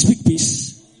 Speak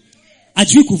peace.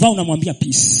 Ajui kuvaa unamwambia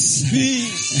peace. Do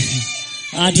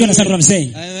you understand what I'm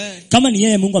saying? Amen. Kama ni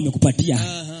yeye Mungu amekupatia.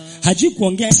 Hajui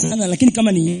kuongea sana lakini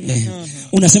kama ni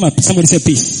unasema somebody say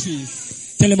peace.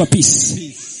 Tell them about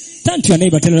peace. Turn to your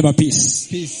neighbor, tell them about peace.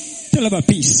 Tell them about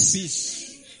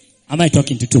peace. Am I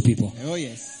talking to 2 people? Oh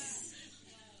yes.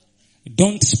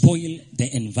 Don't spoil the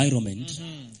environment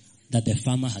that the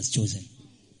farmer has chosen.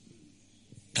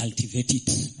 Cultivate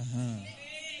it.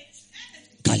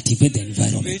 Cultivate the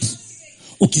environment.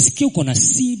 Ukisikia uko na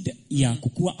seed ya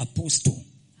kukua apostle,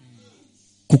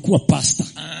 kukua pastor,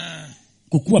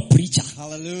 kukua preacher,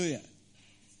 hallelujah,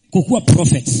 kukua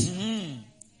prophet,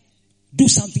 do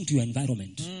something to your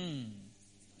environment.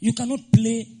 You cannot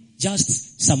play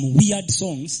just some weird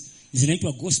songs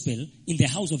zinaitwa gospel in the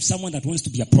house of someone that wants to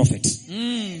be a prophet.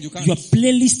 Your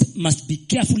playlist must be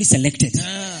carefully selected.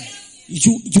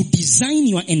 You design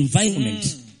your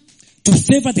environment to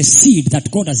favor the seed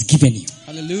that God has given you.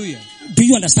 Hallelujah. Do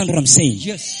you understand what I'm saying?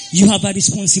 Yes. You have a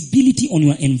responsibility on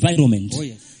your environment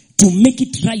to make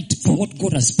it right for what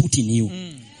God has put in you.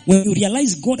 When you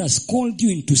realize God has called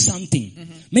you into something,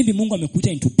 maybe Mungu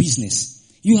amekuita into business.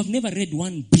 You have never read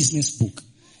one business book.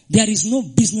 There is no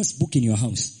business book in your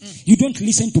house. You don't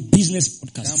listen to business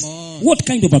podcasts. What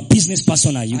kind of a business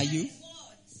person are you?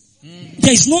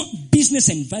 There is no business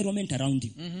environment around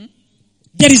you.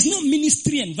 There is no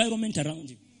ministry environment around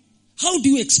you. How do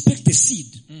you expect the seed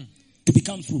to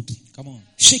become fruit? Come on.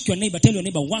 Shake your neighbor, tell your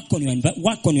neighbor, work on your environment.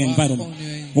 Work on your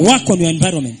environment. Work on your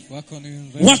environment. Work on your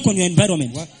environment. Work on your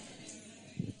environment.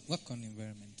 Work on your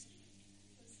environment.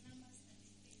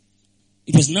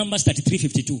 It was Numbers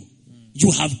 33:52.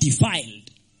 You have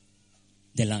defiled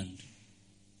the land.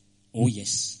 Oh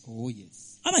yes. Oh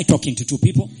yes. Am I talking to 2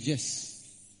 people? Yes.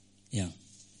 Yeah.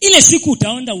 Ile siku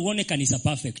utaenda uone kanisa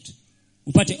perfect.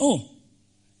 Upate,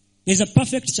 there's a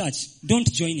perfect church.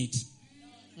 Don't join it.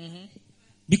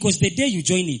 Because the day you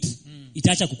join it,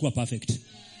 itaacha kukua perfect.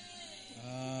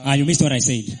 You missed what I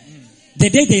said. The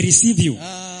day they receive you,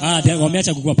 they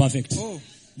wameacha kukua perfect.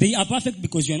 They are perfect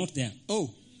because you are not there.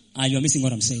 You are missing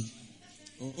what I'm saying.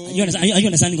 Are you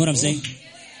understanding what I'm saying?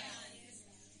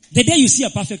 The day you see a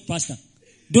perfect pastor,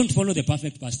 don't follow the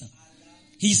perfect pastor.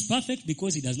 He is perfect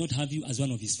because he does not have you as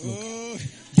one of his flock.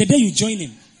 The day you join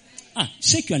him,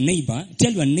 Shake your neighbor.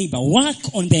 Tell your neighbor,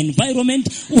 work on the environment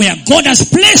where God has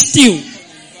placed you.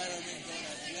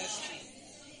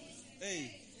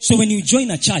 So when you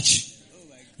join a church,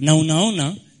 now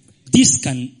unaona, this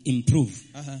can improve.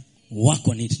 Work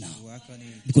on it now.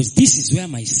 Because this is where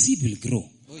my seed will grow.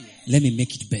 Let me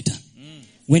make it better.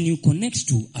 When you connect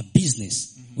to a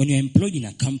business, when you're employed in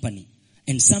a company,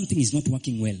 and something is not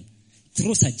working well,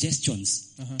 throw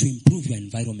suggestions to improve your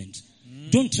environment.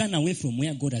 Don't run away from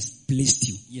where God has placed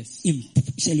you. Yes.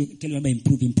 Tell you about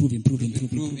improve.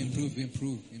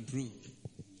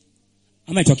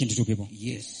 Am I talking to two people?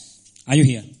 Yes. Are you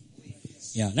here?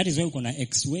 Yeah, that is why uko na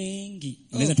ex wengi.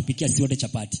 Unaweza tupikia si wote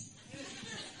chapati.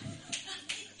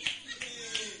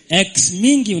 Ex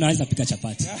mingi unaweza pika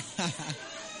chapati.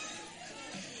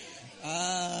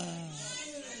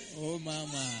 Oh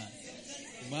mama.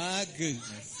 My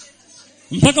goodness.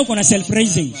 Mpaka uko na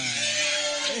self-raising.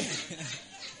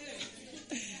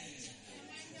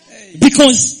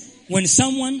 Because when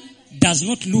someone does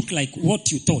not look like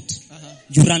what you thought,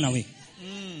 you run away.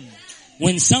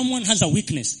 When someone has a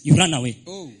weakness, you run away.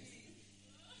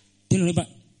 Tell neighbor,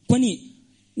 kwani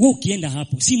wewe ukienda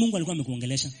hapo, si Mungu alikuwa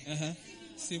amekuongelesha?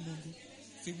 Si Mungu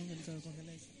alikuwa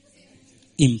amekuongelesha.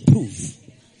 Improve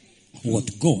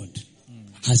what God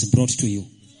has brought to you.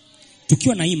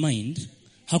 Tukiwa na hii mind,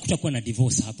 hakutakuwa na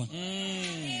divorce hapa.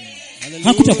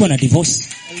 Hakutakuwa na divorce.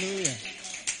 Hallelujah.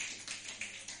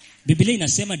 Biblia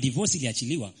inasema divorce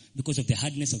iliachiliwa because of the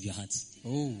hardness of your hearts.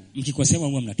 Mkikosewa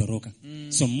huwa mnatoroka.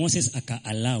 So Moses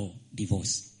aka-allow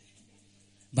divorce.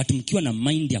 But mkiwa na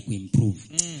mind ya kuimprove.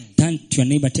 Turn to your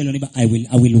neighbor, tell your neighbor, I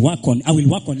will work on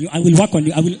you.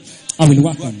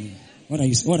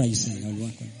 What are you saying? I will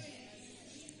work on you.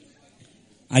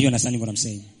 Are you understanding what I'm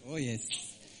saying? Oh yes.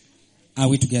 Are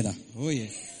we together? Oh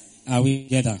yes. Are we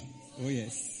together? Oh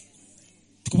yes.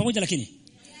 Tuko pamoja lakini?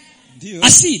 Ndio.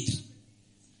 A seed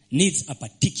needs a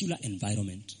particular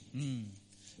environment.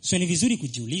 So ni vizuri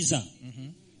kujiuliza,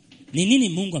 ni nini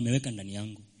Mungu ameweka ndani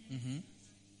yangu?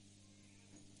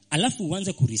 Alafu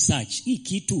uanze kuresearch, hii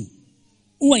kitu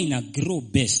huwa ina grow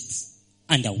best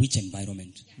under which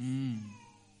environment?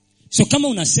 So kama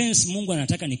una sense Mungu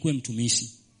anataka nikuwe mtumishi,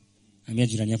 ambia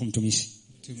jirani yako mtumishi.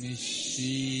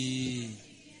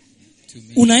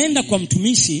 Unaenda kwa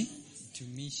mtumishi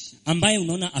ambaye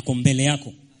unaona ako mbele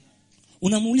yako.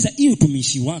 Unamuuliza, hii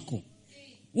utumishi wako,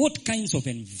 what kinds of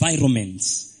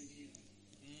environments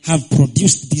have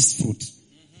produced this fruit?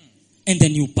 And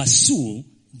then you pursue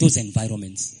those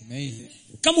environments. Amazing.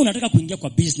 Kama unataka kuingia kwa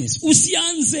business,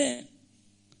 usianze.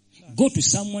 Go to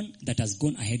someone that has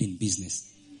gone ahead in business.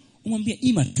 Umwambie,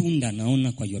 hii matunda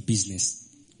naona kwa your business,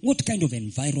 what kind of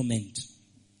environment?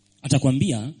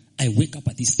 Atakwambia, I wake up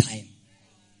at this time.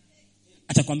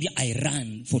 Atakwambia, I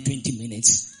run for 20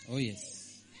 minutes. Oh yes.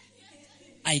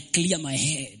 I clear my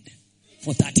head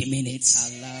for 30 minutes.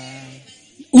 Allah.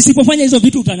 Usipofanya hizo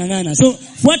vitu utangangana. So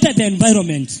fuata the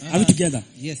environment. Are we together?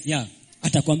 Yes. Yeah.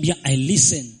 Atakwambia, I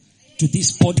listen to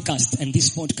this podcast and this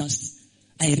podcast.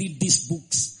 I read these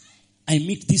books. I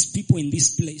meet these people in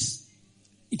this place.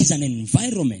 It is an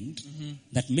environment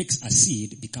that makes a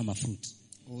seed become a fruit.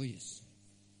 Oh yes.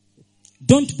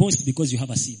 Don't boast because you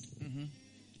have a seed.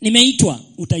 Nimeitwa,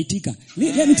 utaitika.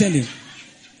 Let me tell you.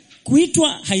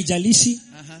 Kuitwa haijalishi.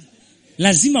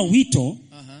 Lazima wito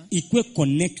ikuwe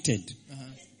connected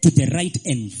to the right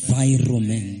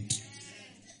environment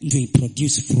to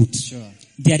produce fruit. Sure.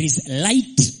 There is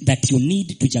light that you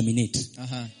need to germinate.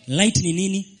 Light ni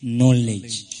nini?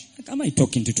 Knowledge. Am I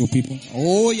talking to two people?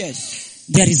 Oh yes.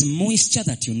 There is moisture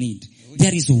that you need.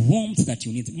 There is warmth that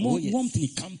you need. Warmth in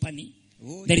company.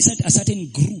 There is a certain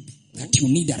group that you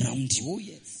need around you.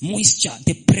 Moisture,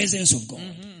 the presence of God.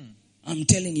 I'm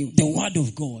telling you, the word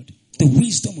of God, the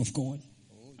wisdom of God.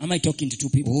 Am I talking to two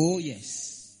people? Oh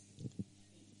yes.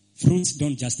 Fruits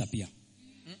don't just appear.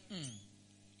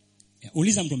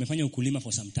 Uliza mtu amefanya ukulima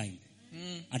for some time.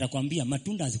 Atakwambia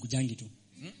matunda hazikujangi tu.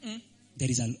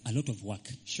 There is a lot of work.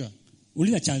 Sure.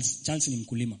 Uliza Charles ni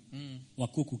mkulima wa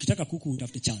kuku. Ukitaka kuku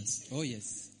utafute Charles. Oh yes.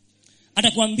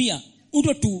 Atakwambia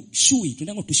uto tushui,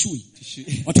 tunataka tushui.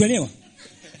 Watuelewa?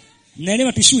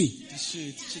 Mnaelewa tushui?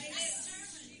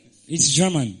 It's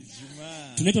German.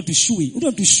 Tunaitwa tushui.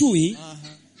 Uto tushui.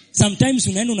 Sometimes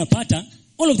unaenda unapata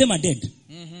all of them are dead.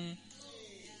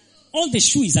 All the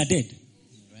shuis are dead.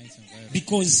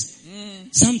 Because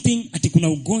something ati kuna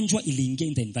ugonjwa iliingia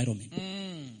in the environment.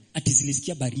 Ati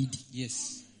zilisikia baridi.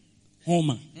 Yes.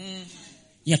 Homa.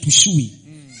 Ya tushui.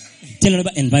 Tell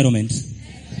about environment.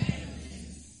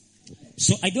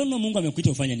 So I don't know Mungu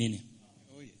amekuita ufanye nini.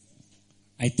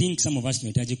 I think some of us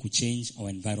tunahitaji ku change our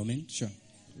environment. Sure.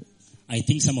 I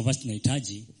think some of us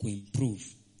tunahitaji ku improve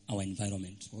our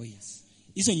environment. Oh yes.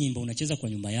 Hizo nyimbo unacheza kwa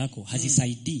nyumba yako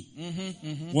hazisaidii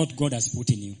what God has put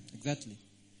in you. Exactly.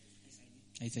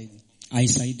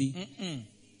 Haisaidii.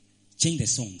 Change the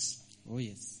songs. Oh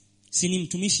yes. Sini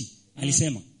mtumishi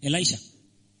alisema Elisha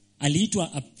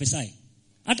aliitwa a prophesy.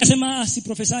 Akasema si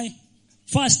prophesy.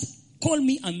 First call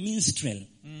me a minstrel.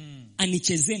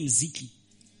 Anichezee mziki.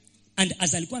 And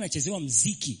as alikuwa anachezewa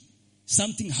mziki,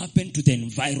 something happened to the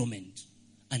environment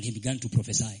and he began to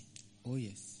prophesy. Oh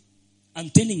yes. I'm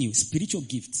telling you, spiritual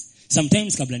gifts.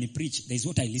 Sometimes kabla ni preach, there is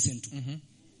what I listen to.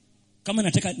 Kama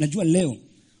najua leo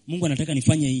Mungu anataka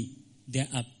nifanye hii,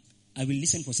 I will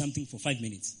listen for something for 5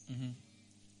 minutes.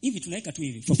 Hivi tunaweka tu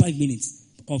hivi for 5 minutes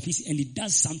kwa ofisi and it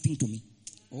does something to me.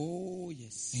 Oh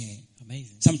yes. Yeah.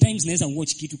 Amazing. Sometimes naweza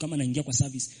watch kitu kama naingia kwa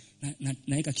service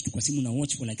naweka kitu kwa simu na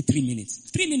watch for like 3 minutes.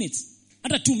 3 minutes.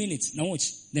 Hata 2 minutes na watch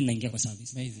then naingia kwa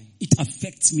service. Amazing. It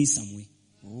affects me some way.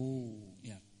 Oh.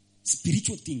 Yeah.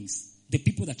 Spiritual things. The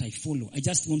people that I follow, I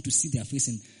just want to see their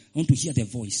face and I want to hear their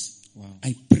voice. Wow.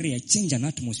 I pray, I change an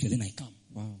atmosphere, then I come.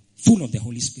 Wow. Full of the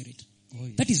Holy Spirit. Oh,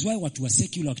 yes. That is why watu wa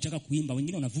secular wakitaka kuimba,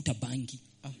 wengine wanavuta bangi.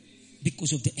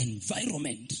 Because of the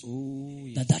environment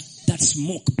that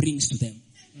smoke brings to them.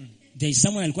 There is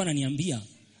someone alikuwa ananiambia,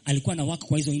 alikuwa na work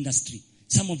kwa hizo industry.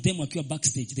 Some of them wakiwa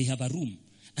backstage, they have a room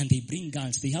and they bring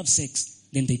girls, they have sex,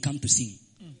 then they come to sing.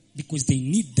 Because they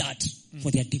need that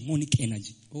for their demonic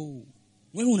energy.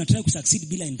 When you try to succeed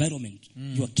bila environment,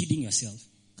 you are kidding yourself.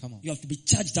 Come on. You have to be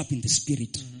charged up in the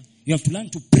spirit. You have to learn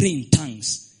to pray in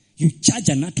tongues. You charge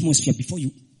an atmosphere before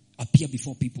you appear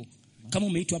before people. Kama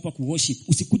umeitwa hapa ku worship,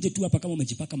 usikuje tu hapa kama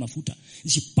umejipaka mafuta.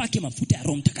 Jipake mafuta ya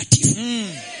Roho Mtakatifu.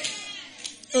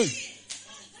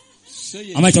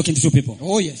 Am I talking to two people?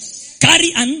 Oh yes.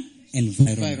 Carry an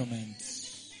environment.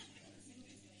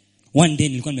 One day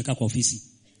nilikuwa nimekaa kwa ofisi.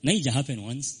 Na hii happen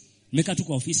once. Nimekaa tu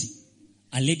kwa ofisi.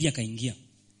 A lady akaingia.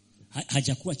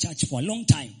 Hajakuwa church for a long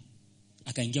time.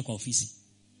 Akaingia kwa ofisi.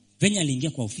 Venye aliingia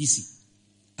kwa ofisi,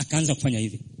 akaanza kufanya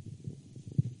hivi.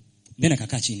 Then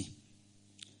akakaa chini.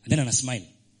 Then ana smile.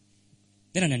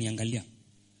 Then ananiangalia.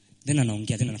 Then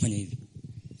anaongea, then anafanya hivi.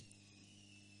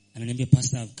 Ananiambia,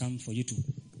 "Pastor, I've come for you to."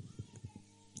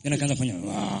 Then akaanza kufanya.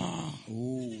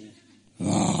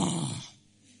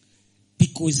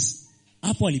 Because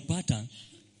hapo alipata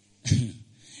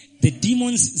the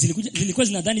demons zilikuwa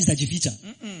zinadhani zitajificha.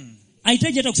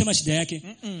 Haitaji hata kusema shida yake.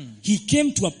 He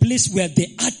came to a place where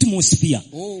the atmosphere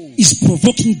is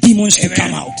provoking demons to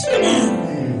come out.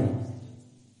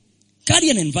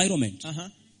 Carry an environment.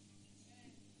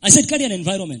 I said carry an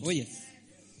environment. Oh yes.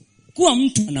 Kuwa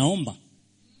mtu anaomba.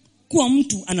 Kuwa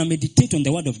mtu ana meditate on the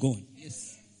word of God.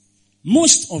 Yes.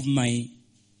 Most of my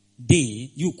day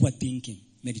you kuwa thinking,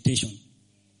 meditation.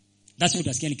 That's what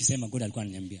asikia nikisema God alikuwa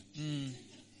ananiambia.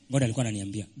 God alikuwa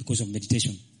ananiambia because of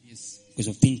meditation. Yes. Because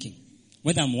of thinking.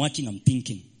 Whether I'm working, I'm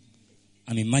thinking.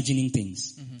 I'm imagining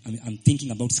things. I'm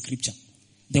thinking about scripture.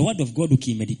 The word of God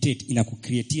ukimeditate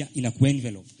inakucreatea,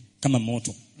 inakuenvelope kama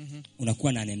moto.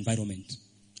 Unakuwa na an environment.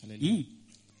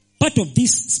 Part of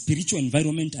this spiritual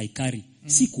environment I carry,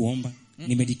 si kuomba,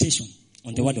 ni meditation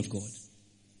on the word of God.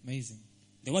 Amazing.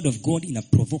 The word of God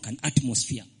provoke an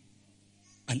atmosphere.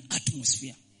 An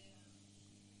atmosphere.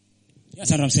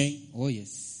 That's what I'm saying. Oh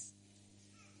yes.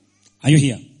 Are you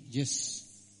here? Yes.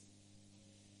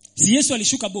 Si Yesu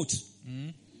alishuka boat.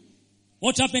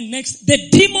 What happened next? The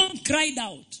demon cried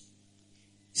out.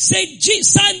 Said,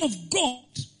 Son of God,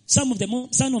 Son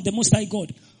of the Most High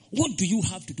God, what do you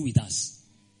have to do with us?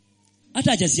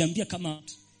 Hata hajaziambia come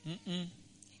out.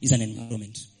 Is an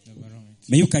environment.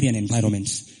 May you carry an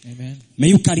environment. Amen. May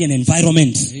you carry an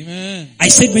environment. Amen. I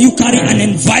said, may you carry an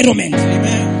environment.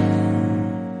 Amen.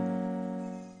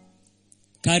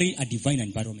 Carry a divine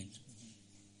environment.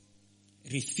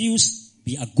 Refuse to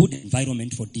be a good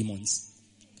environment for demons.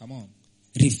 Come on.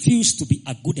 Refuse to be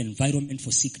a good environment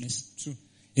for sickness. True.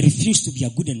 Refuse to be a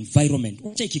good environment.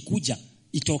 Wacha ikikuja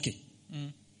itoke.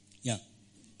 Yeah.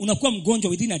 Unakuwa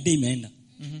mgonjwa within a day imeenda.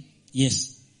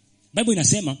 Yes. Bible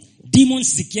inasema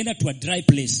demons zikienda to a dry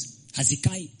place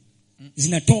hazikai.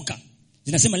 Zinatoka.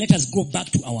 Zinasema let us go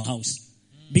back to our house.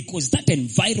 Because that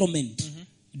environment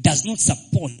does not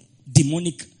support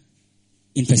demonic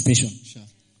infestation. Sure.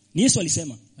 Ni Yesu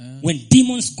alisema when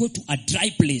demons go to a dry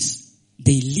place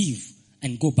they leave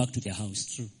and go back to their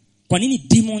house. True. Kwa nini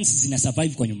demons zina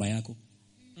survive kwa nyumba yako?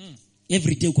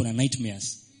 Every day uko na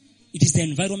nightmares. It is the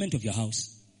environment of your house.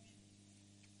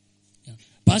 Yeah.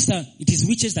 Pastor, it is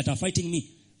witches that are fighting me.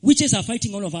 Witches are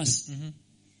fighting all of us.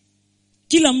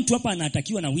 Kila mtu hapa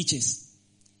anatakiwa na witches.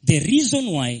 The reason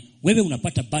why wewe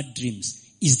unapata bad dreams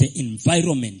is the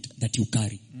environment that you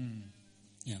carry.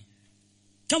 Yeah.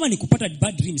 Kama ni kupata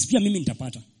bad dreams, pia mimi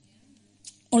nitapata.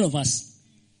 All of us.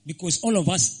 Because all of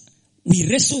us, we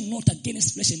wrestle not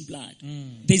against flesh and blood.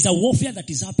 There's a warfare that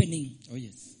is happening. Oh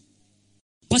yes.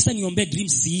 Pastor, niombe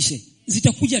dreams ziishe.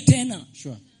 Zitakuja tena.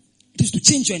 Sure. It is to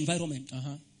change your environment.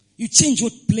 Uh-huh. You change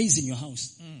what plays in your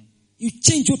house. You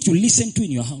change what you listen to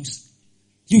in your house.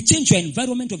 You change your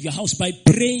environment of your house by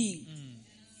praying.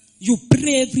 You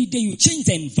pray every day. You change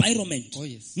the environment. Oh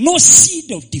yes. No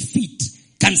seed of defeat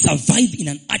can survive in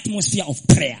an atmosphere of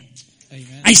prayer.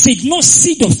 Amen. I said no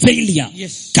seed of failure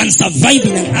Yes. can survive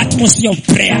in an atmosphere of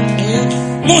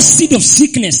prayer. No seed of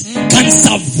sickness can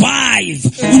survive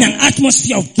in an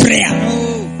atmosphere of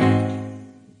prayer.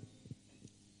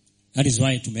 That is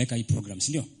why tumeweka hii program,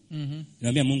 sindio?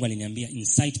 Niambia Mungu aliniambia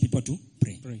incite people to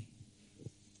pray.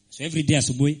 So every day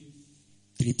asubuhi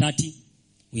 3:30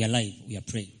 we are live, we are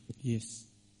praying. Yes.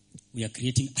 We are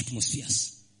creating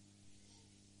atmospheres.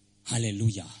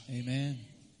 Hallelujah. Amen.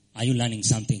 Are you learning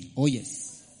something? Oh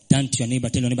yes. Turn to your neighbor,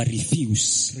 tell your neighbor,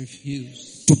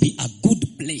 refuse To be a good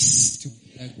place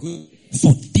be a good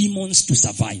for demons to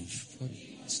survive. for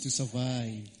us to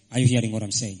survive. Are you hearing what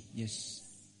I'm saying? Yes.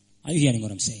 Are you hearing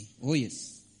what I'm saying? Oh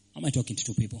yes. Am I talking to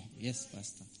two people? Yes,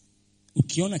 Pastor.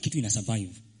 Ukiona kitu ina survive,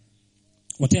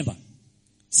 whatever,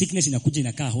 sickness inakuja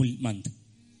inakaa whole month,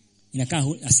 inakaa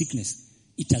a sickness,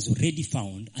 it has already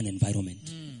found an environment.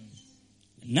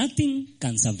 Nothing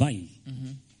can survive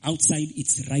outside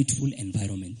its rightful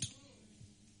environment.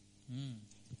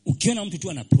 Ukiona mtu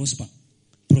tu ana prosper,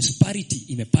 prosperity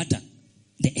imepata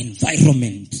the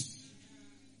environment.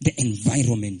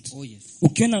 Oh yes.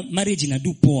 Ukiona marriage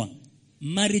inadu poa,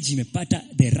 marriage imepata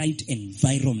the right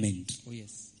environment. Oh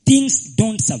yes. Things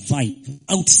don't survive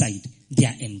outside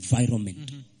their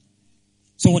environment.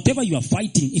 So whatever you are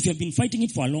fighting, if you have been fighting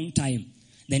it for a long time,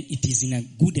 then it is in a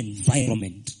good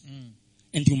environment.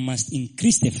 And you must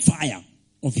increase the fire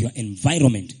of your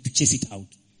environment to chase it out.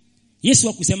 Yesu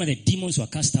hakusema the demons were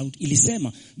cast out.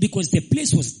 Ilisema because the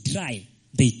place was dry,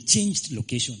 they changed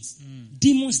locations.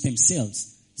 Demons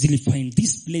themselves, they find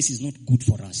this place is not good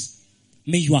for us.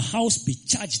 May your house be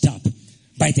charged up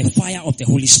by the fire of the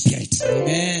Holy Spirit.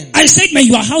 Amen. I said may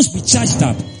your house be charged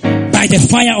up by the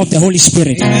fire of the Holy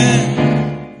Spirit.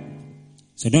 Amen.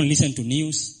 So don't listen to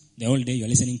news. The whole day you're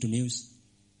listening to news.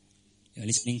 You're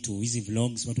listening to easy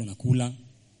vlogs, watu wanakula,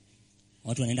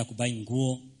 watu wanaenda kubai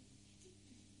nguo.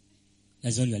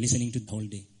 That's all you're listening to the whole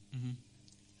day.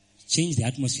 Change the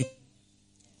atmosphere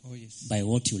Oh yes. by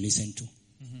what you listen to.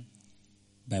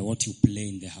 By what you play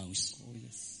in the house. Oh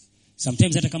yes.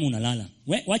 Sometimes hata kama unalala,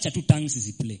 wacha tu tongues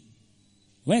ziplay.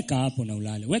 Weka hapo na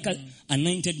ulale. Weka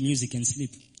anointed music and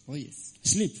sleep. Oh yes.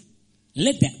 Sleep.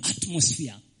 Let the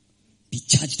atmosphere be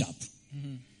charged up.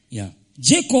 Yeah.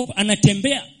 Jacob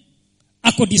anatembea,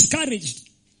 ako discouraged,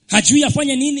 hajui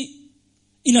afanye nini.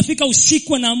 Inafika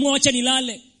usiku anaamua wacha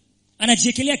nilale.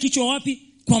 Anajiekelea kichwa wapi?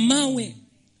 Kwa mawe.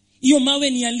 Hiyo mawe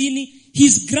ni ya lini?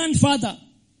 His grandfather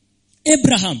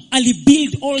Abraham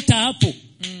alibuild altar hapo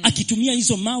akitumia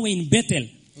hizo mawe in Bethel.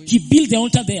 He built the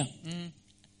altar there.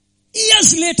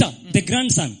 Years later the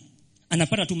grandson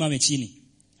anapata tu mawe chini,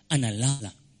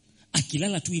 analala.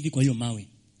 Akilala tu hivi kwa hiyo mawe,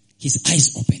 his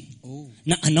eyes open.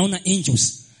 Na anaona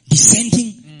angels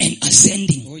descending and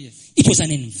ascending. Oh yes. It was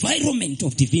an environment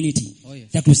of divinity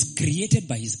that was created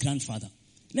by his grandfather.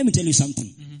 Let me tell you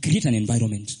something. Create an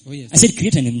environment. Oh yes. I said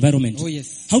create an environment. Oh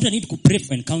yes. How do I need to pray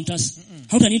for encounters?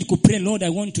 How do I need to pray, Lord, I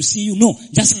want to see you? No,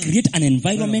 just create an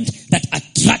environment that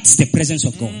attracts the presence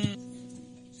of God.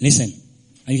 Listen,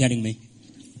 are you hearing me?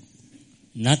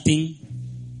 Nothing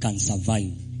can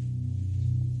survive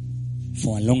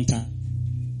for a long time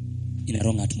in a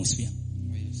wrong atmosphere.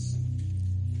 Oh yes.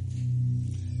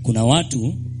 Kuna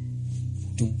watu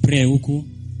to pray huku,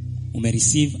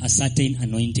 receive a certain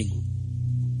anointing.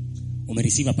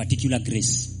 Receive a particular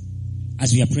grace.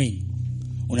 As we are praying,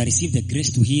 receive the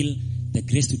grace to heal, the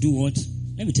grace to do what?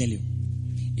 Let me tell you.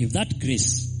 If that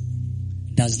grace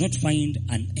does not find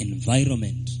an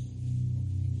environment,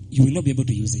 you will not be able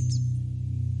to use it.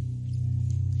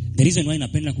 The reason why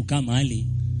napenda kukaa mahali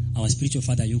our spiritual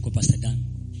father yuko, Pastor Dan,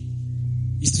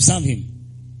 is to serve him.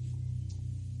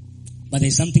 But there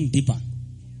is something deeper.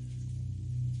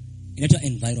 In that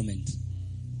environment,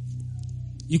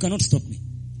 you cannot stop me.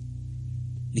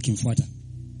 Nikimfuata.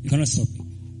 You cannot stop me.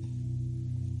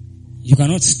 You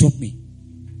cannot stop me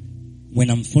when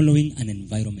I'm following an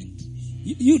environment.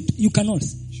 You cannot.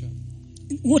 Sure.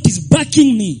 What is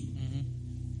backing me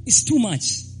is too much.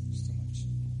 It's too much.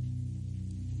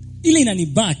 Ile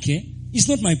inanibake is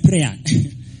not my prayer.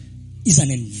 It's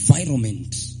an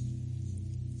environment.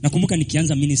 Nakumbuka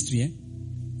nikianza ministry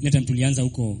ile time tulianza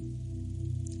huko,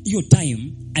 hiyo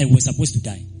time I was supposed to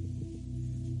die.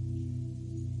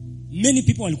 Many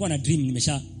people walikuwa na dream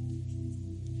nimesha,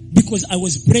 because I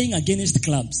was praying against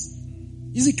clubs.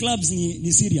 Hizi clubs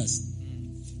ni serious.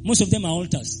 Most of them are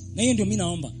altars. Na hiyo ndio mimi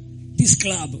naomba. This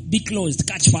club be closed,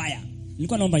 catch fire.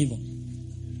 Nilikuwa naomba hivyo.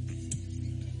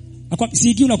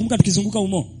 Siki unakumbuka tukizunguka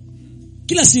umo.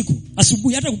 Kila siku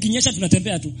asubuhi hata kukinyesha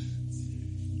tunatembea tu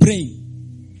praying.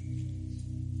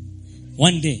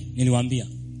 One day niliwaambia,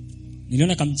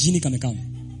 niliona kamjini kamekama.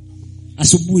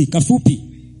 Asubuhi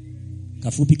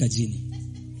kafupi kajini.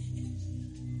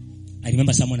 I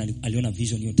remember someone aliona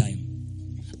vision hiyo time.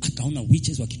 Akaona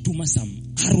witches wakituma some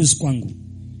arrows kwangu.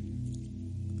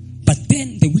 But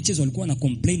then the witches walikuwa na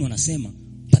complain, wanasema,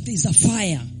 but there is a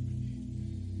fire.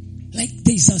 Like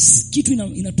there is a kitu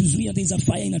inatuzuia, there is a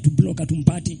fire inatublock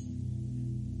atumpati.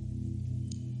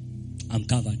 I'm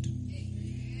covered.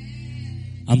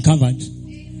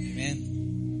 Amen.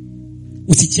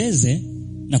 Usicheze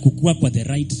na kukua kwa the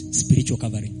right spiritual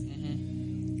covering.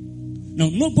 Now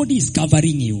nobody is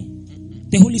covering you.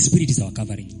 The Holy Spirit is our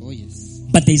covering. Oh yes.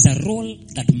 But there is a role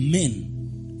that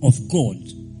men of God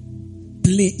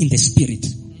play in the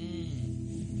spirit.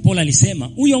 Paul alisema,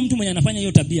 huyo mtu mwenye anafanya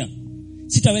hiyo tabia,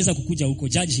 sitaweza kukuja huko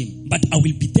judge him, but I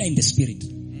will be there in the spirit.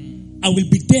 I will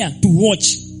be there to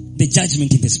watch the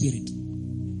judgment in the spirit.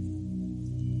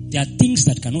 There are things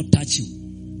that cannot touch you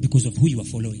because of who you are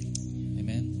following.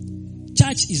 Amen.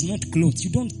 Church is not clothes.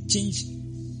 You don't change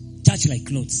church like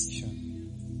clothes. Sure.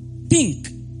 Think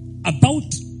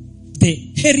about the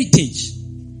heritage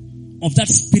of that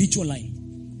spiritual line.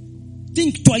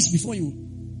 Think twice before you.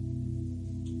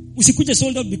 Usikuje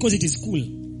Soldout because it is cool.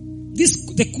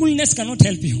 The coolness cannot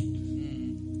help you.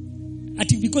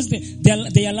 Because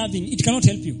they are loving, it cannot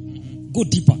help you. Go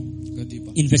deeper.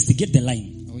 Investigate the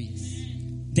line. Oh yes.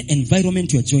 The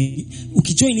environment you are joining.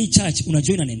 Ukijoin hii church, una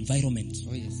join an environment.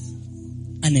 Oh yes.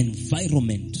 An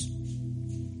environment.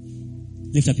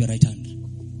 Lift up your right hand.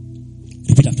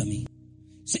 Repeat after me.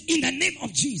 Say, in the name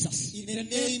of Jesus. In the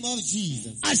name of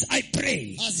Jesus. As I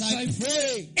pray.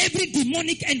 Every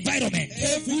demonic environment.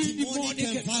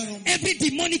 Every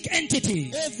demonic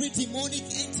entity.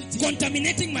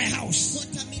 Contaminating my house.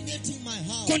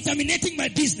 Contaminating my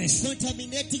business.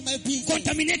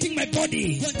 Contaminating my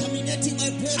body.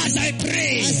 As I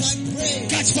pray.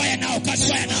 Catch fire now.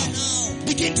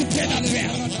 Begin to pray that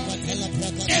prayer.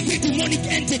 Every demonic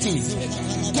entity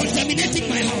contaminating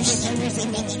my house,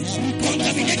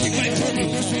 contaminating my body,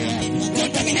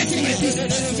 contaminating my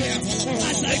business.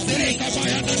 As I pray, catch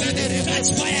fire now.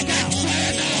 Catch fire now.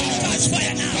 Catch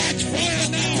fire now.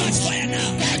 Catch fire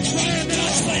now. Catch fire now.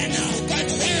 Catch fire now.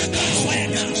 Catch fire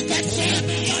now. Catch fire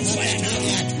now. Catch fire now. Catch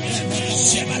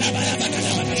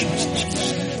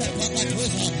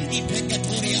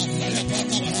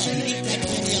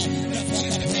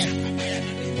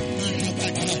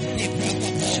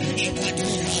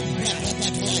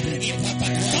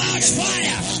fire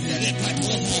now.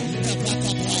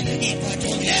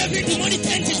 Every demonic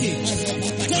entity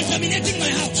contaminating my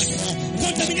house,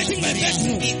 contaminating my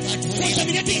bedroom,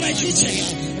 contaminating my kitchen,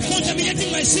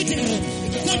 contaminating my sitting room,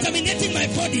 contaminating my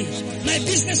body, my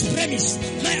business premise,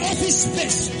 my office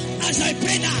space. As I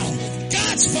pray now,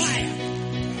 catch fire.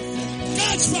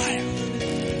 Catch fire.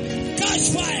 Catch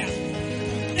fire.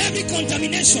 Every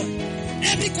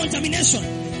contamination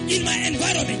in my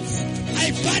environment,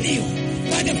 I ban you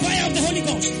by the fire of the Holy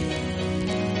Ghost.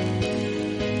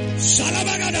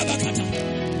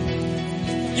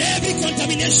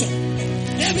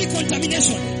 Every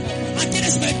contamination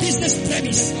against my business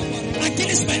premise,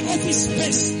 against my office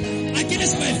space,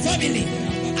 against my family,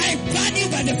 I ban you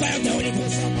by the fire of the Holy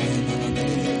Ghost.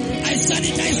 I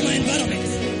sanitize my environment.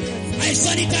 I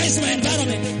sanitize my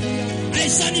environment. I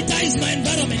sanitize my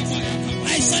environment.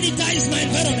 I sanitize my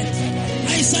environment.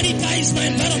 I sanitize my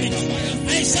environment.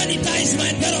 I sanitize my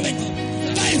environment.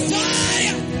 By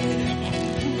fire.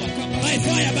 By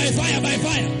fire, by fire, by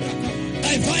fire.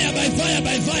 By fire, by fire,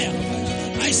 by fire.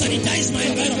 I sanitize my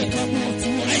environment.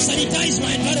 I sanitize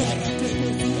my environment.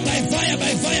 By fire,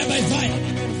 by fire, by fire.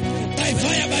 By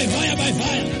fire, by fire, by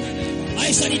fire.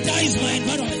 I sanitize my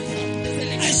environment.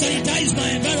 I sanitize my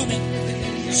environment.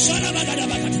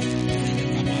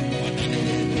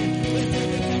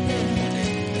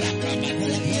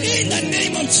 In the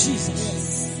name of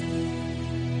Jesus.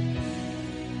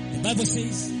 The Bible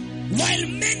says, while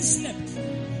men slept,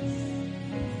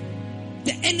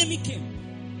 the enemy came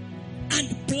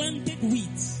and planted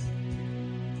weeds.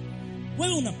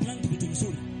 Wewe una plant vitu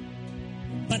nzuri,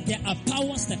 but there are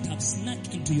powers that have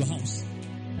snuck into your house.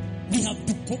 We have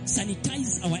to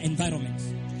sanitize our environment.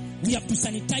 We have to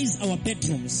sanitize our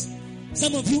bedrooms.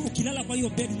 Some of you ukilala kwa hiyo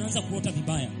bed unaanza kuota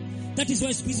vibaya. That is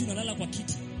why siku hizi unalala kwa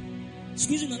kiti.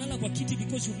 Squeeze unalala kwa kiti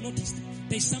because you've noticed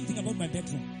there's something about my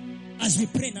bedroom. As we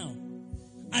pray now.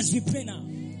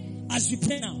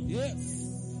 Yes.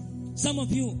 Some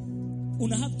of you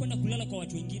unahave kwenda kulala kwa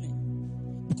watu wengine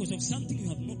because of something you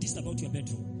have noticed about your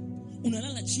bedroom.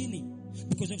 Unalala chini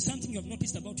because of something you have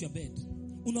noticed about your bed.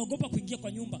 Unaogopa kuingia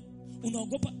kwa nyumba.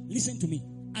 Unaogopa. Listen to me.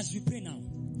 As we pray now.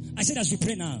 I said as we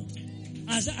pray now.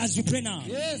 As we pray now.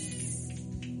 Yes.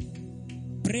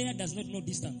 Prayer does not know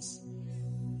distance.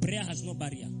 Prayer has no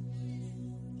barrier.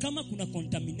 Kama kuna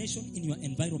contamination in your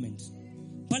environment,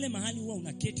 pale mahali huwa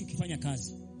unaketi ukifanya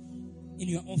kazi, in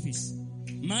your office,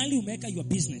 mahali umeweka your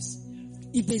business,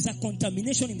 if there is a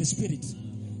contamination in the spirit,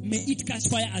 may it catch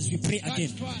fire as we pray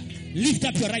again. Lift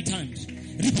up your right hand.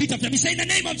 Repeat after me. Say in the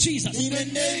name of Jesus. In the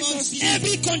name of Jesus.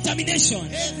 Every contamination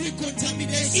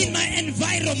in my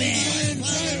environment,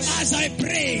 as I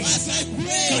pray,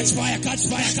 catch fire.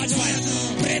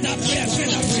 Pray that prayer.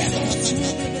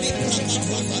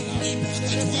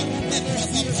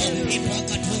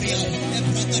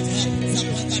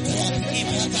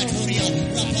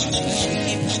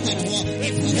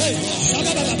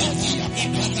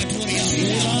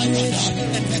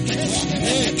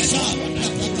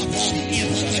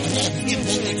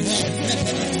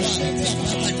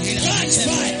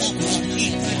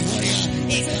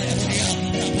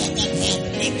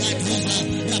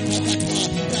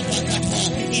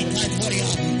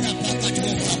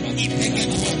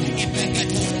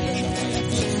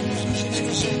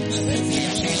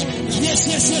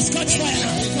 Yes, catch fire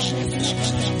now.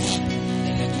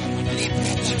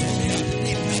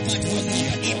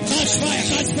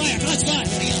 Catch fire.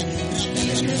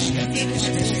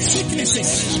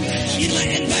 Sicknesses in my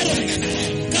environment,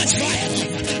 catch fire.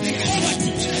 Poverty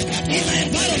in my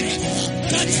environment,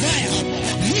 catch fire.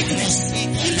 Weakness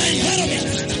in my environment,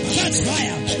 catch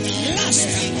fire. Lust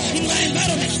in my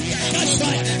environment, catch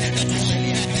fire.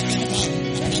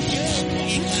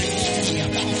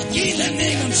 In the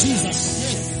name of Jesus.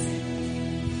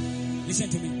 Listen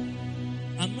to me.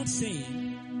 I'm not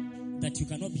saying that you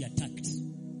cannot be attacked.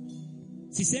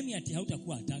 Sisemi ati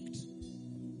hautakuwa attacked.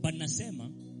 But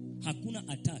nasema hakuna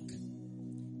attack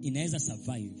inaweza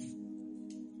survive.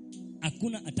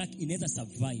 Hakuna attack inaweza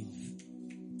survive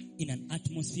in an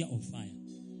atmosphere of fire.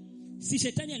 Si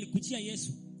shetani alikujia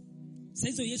Yesu.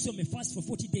 Sasa Yesu amefast for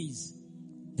 40 days.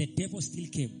 The devil still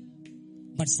came.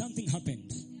 But something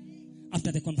happened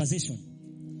after the conversation.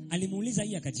 Alimuuliza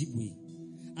hii akajibu hii.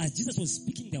 As Jesus was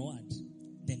speaking the word,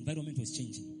 the environment was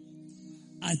changing.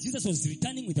 As Jesus was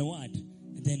returning with the word,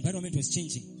 the environment was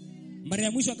changing.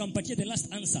 Maria mwisho akampatia the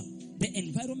last answer. The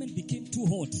environment became too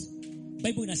hot.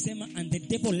 Bible inasema and the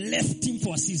devil left him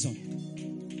for a season.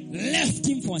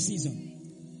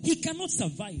 He cannot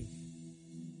survive.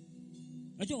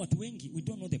 Unajua watu wengi, we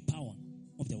don't know the power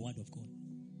of the word of God.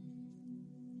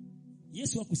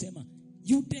 Yesu hakusema,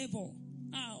 you devil,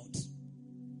 out.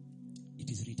 It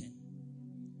is written.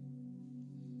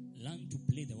 Learn to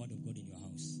play the word of God in your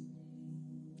house.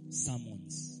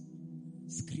 Sermons,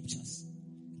 scriptures.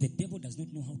 The devil does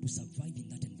not know how to survive in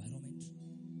that environment.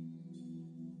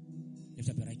 Lift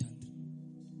up your right hand.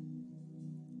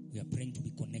 We are praying to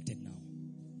be connected now.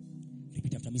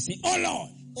 Repeat after me. Say, oh Lord,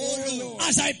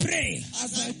 as I pray,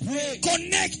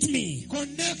 connect me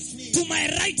to my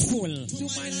rightful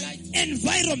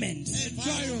environment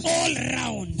all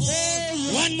around.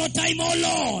 One more time, oh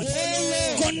Lord,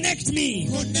 connect me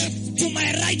to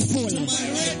my rightful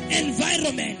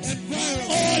environment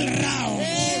all around.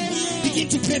 Begin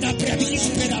to pray that prayer.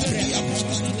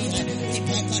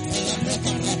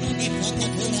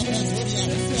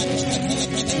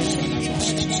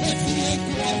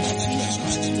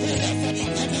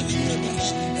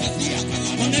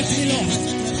 Connect me, Lord.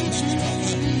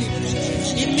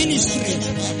 In ministry,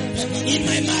 in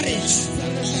my marriage,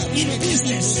 in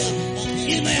business,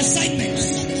 in my assignments.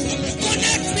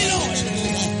 Connect me, Lord,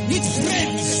 with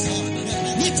friends.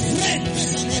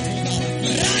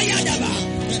 Raya Daba.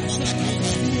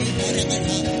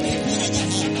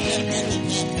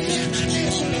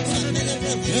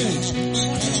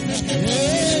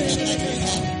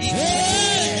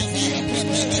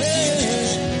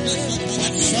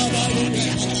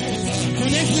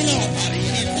 Connect me, Lord.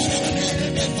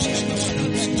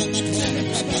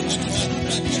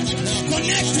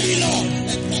 Connect me, Lord,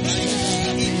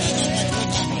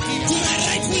 to my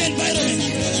rightful environment.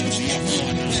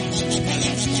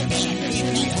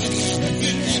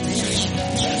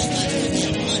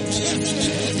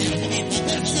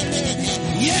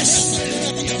 Yes,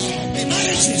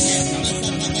 marriages,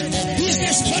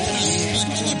 business partners,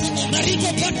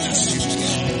 marital partners,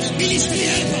 ministry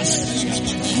helpers.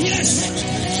 Yes.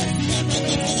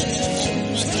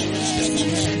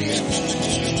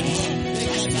 Maria,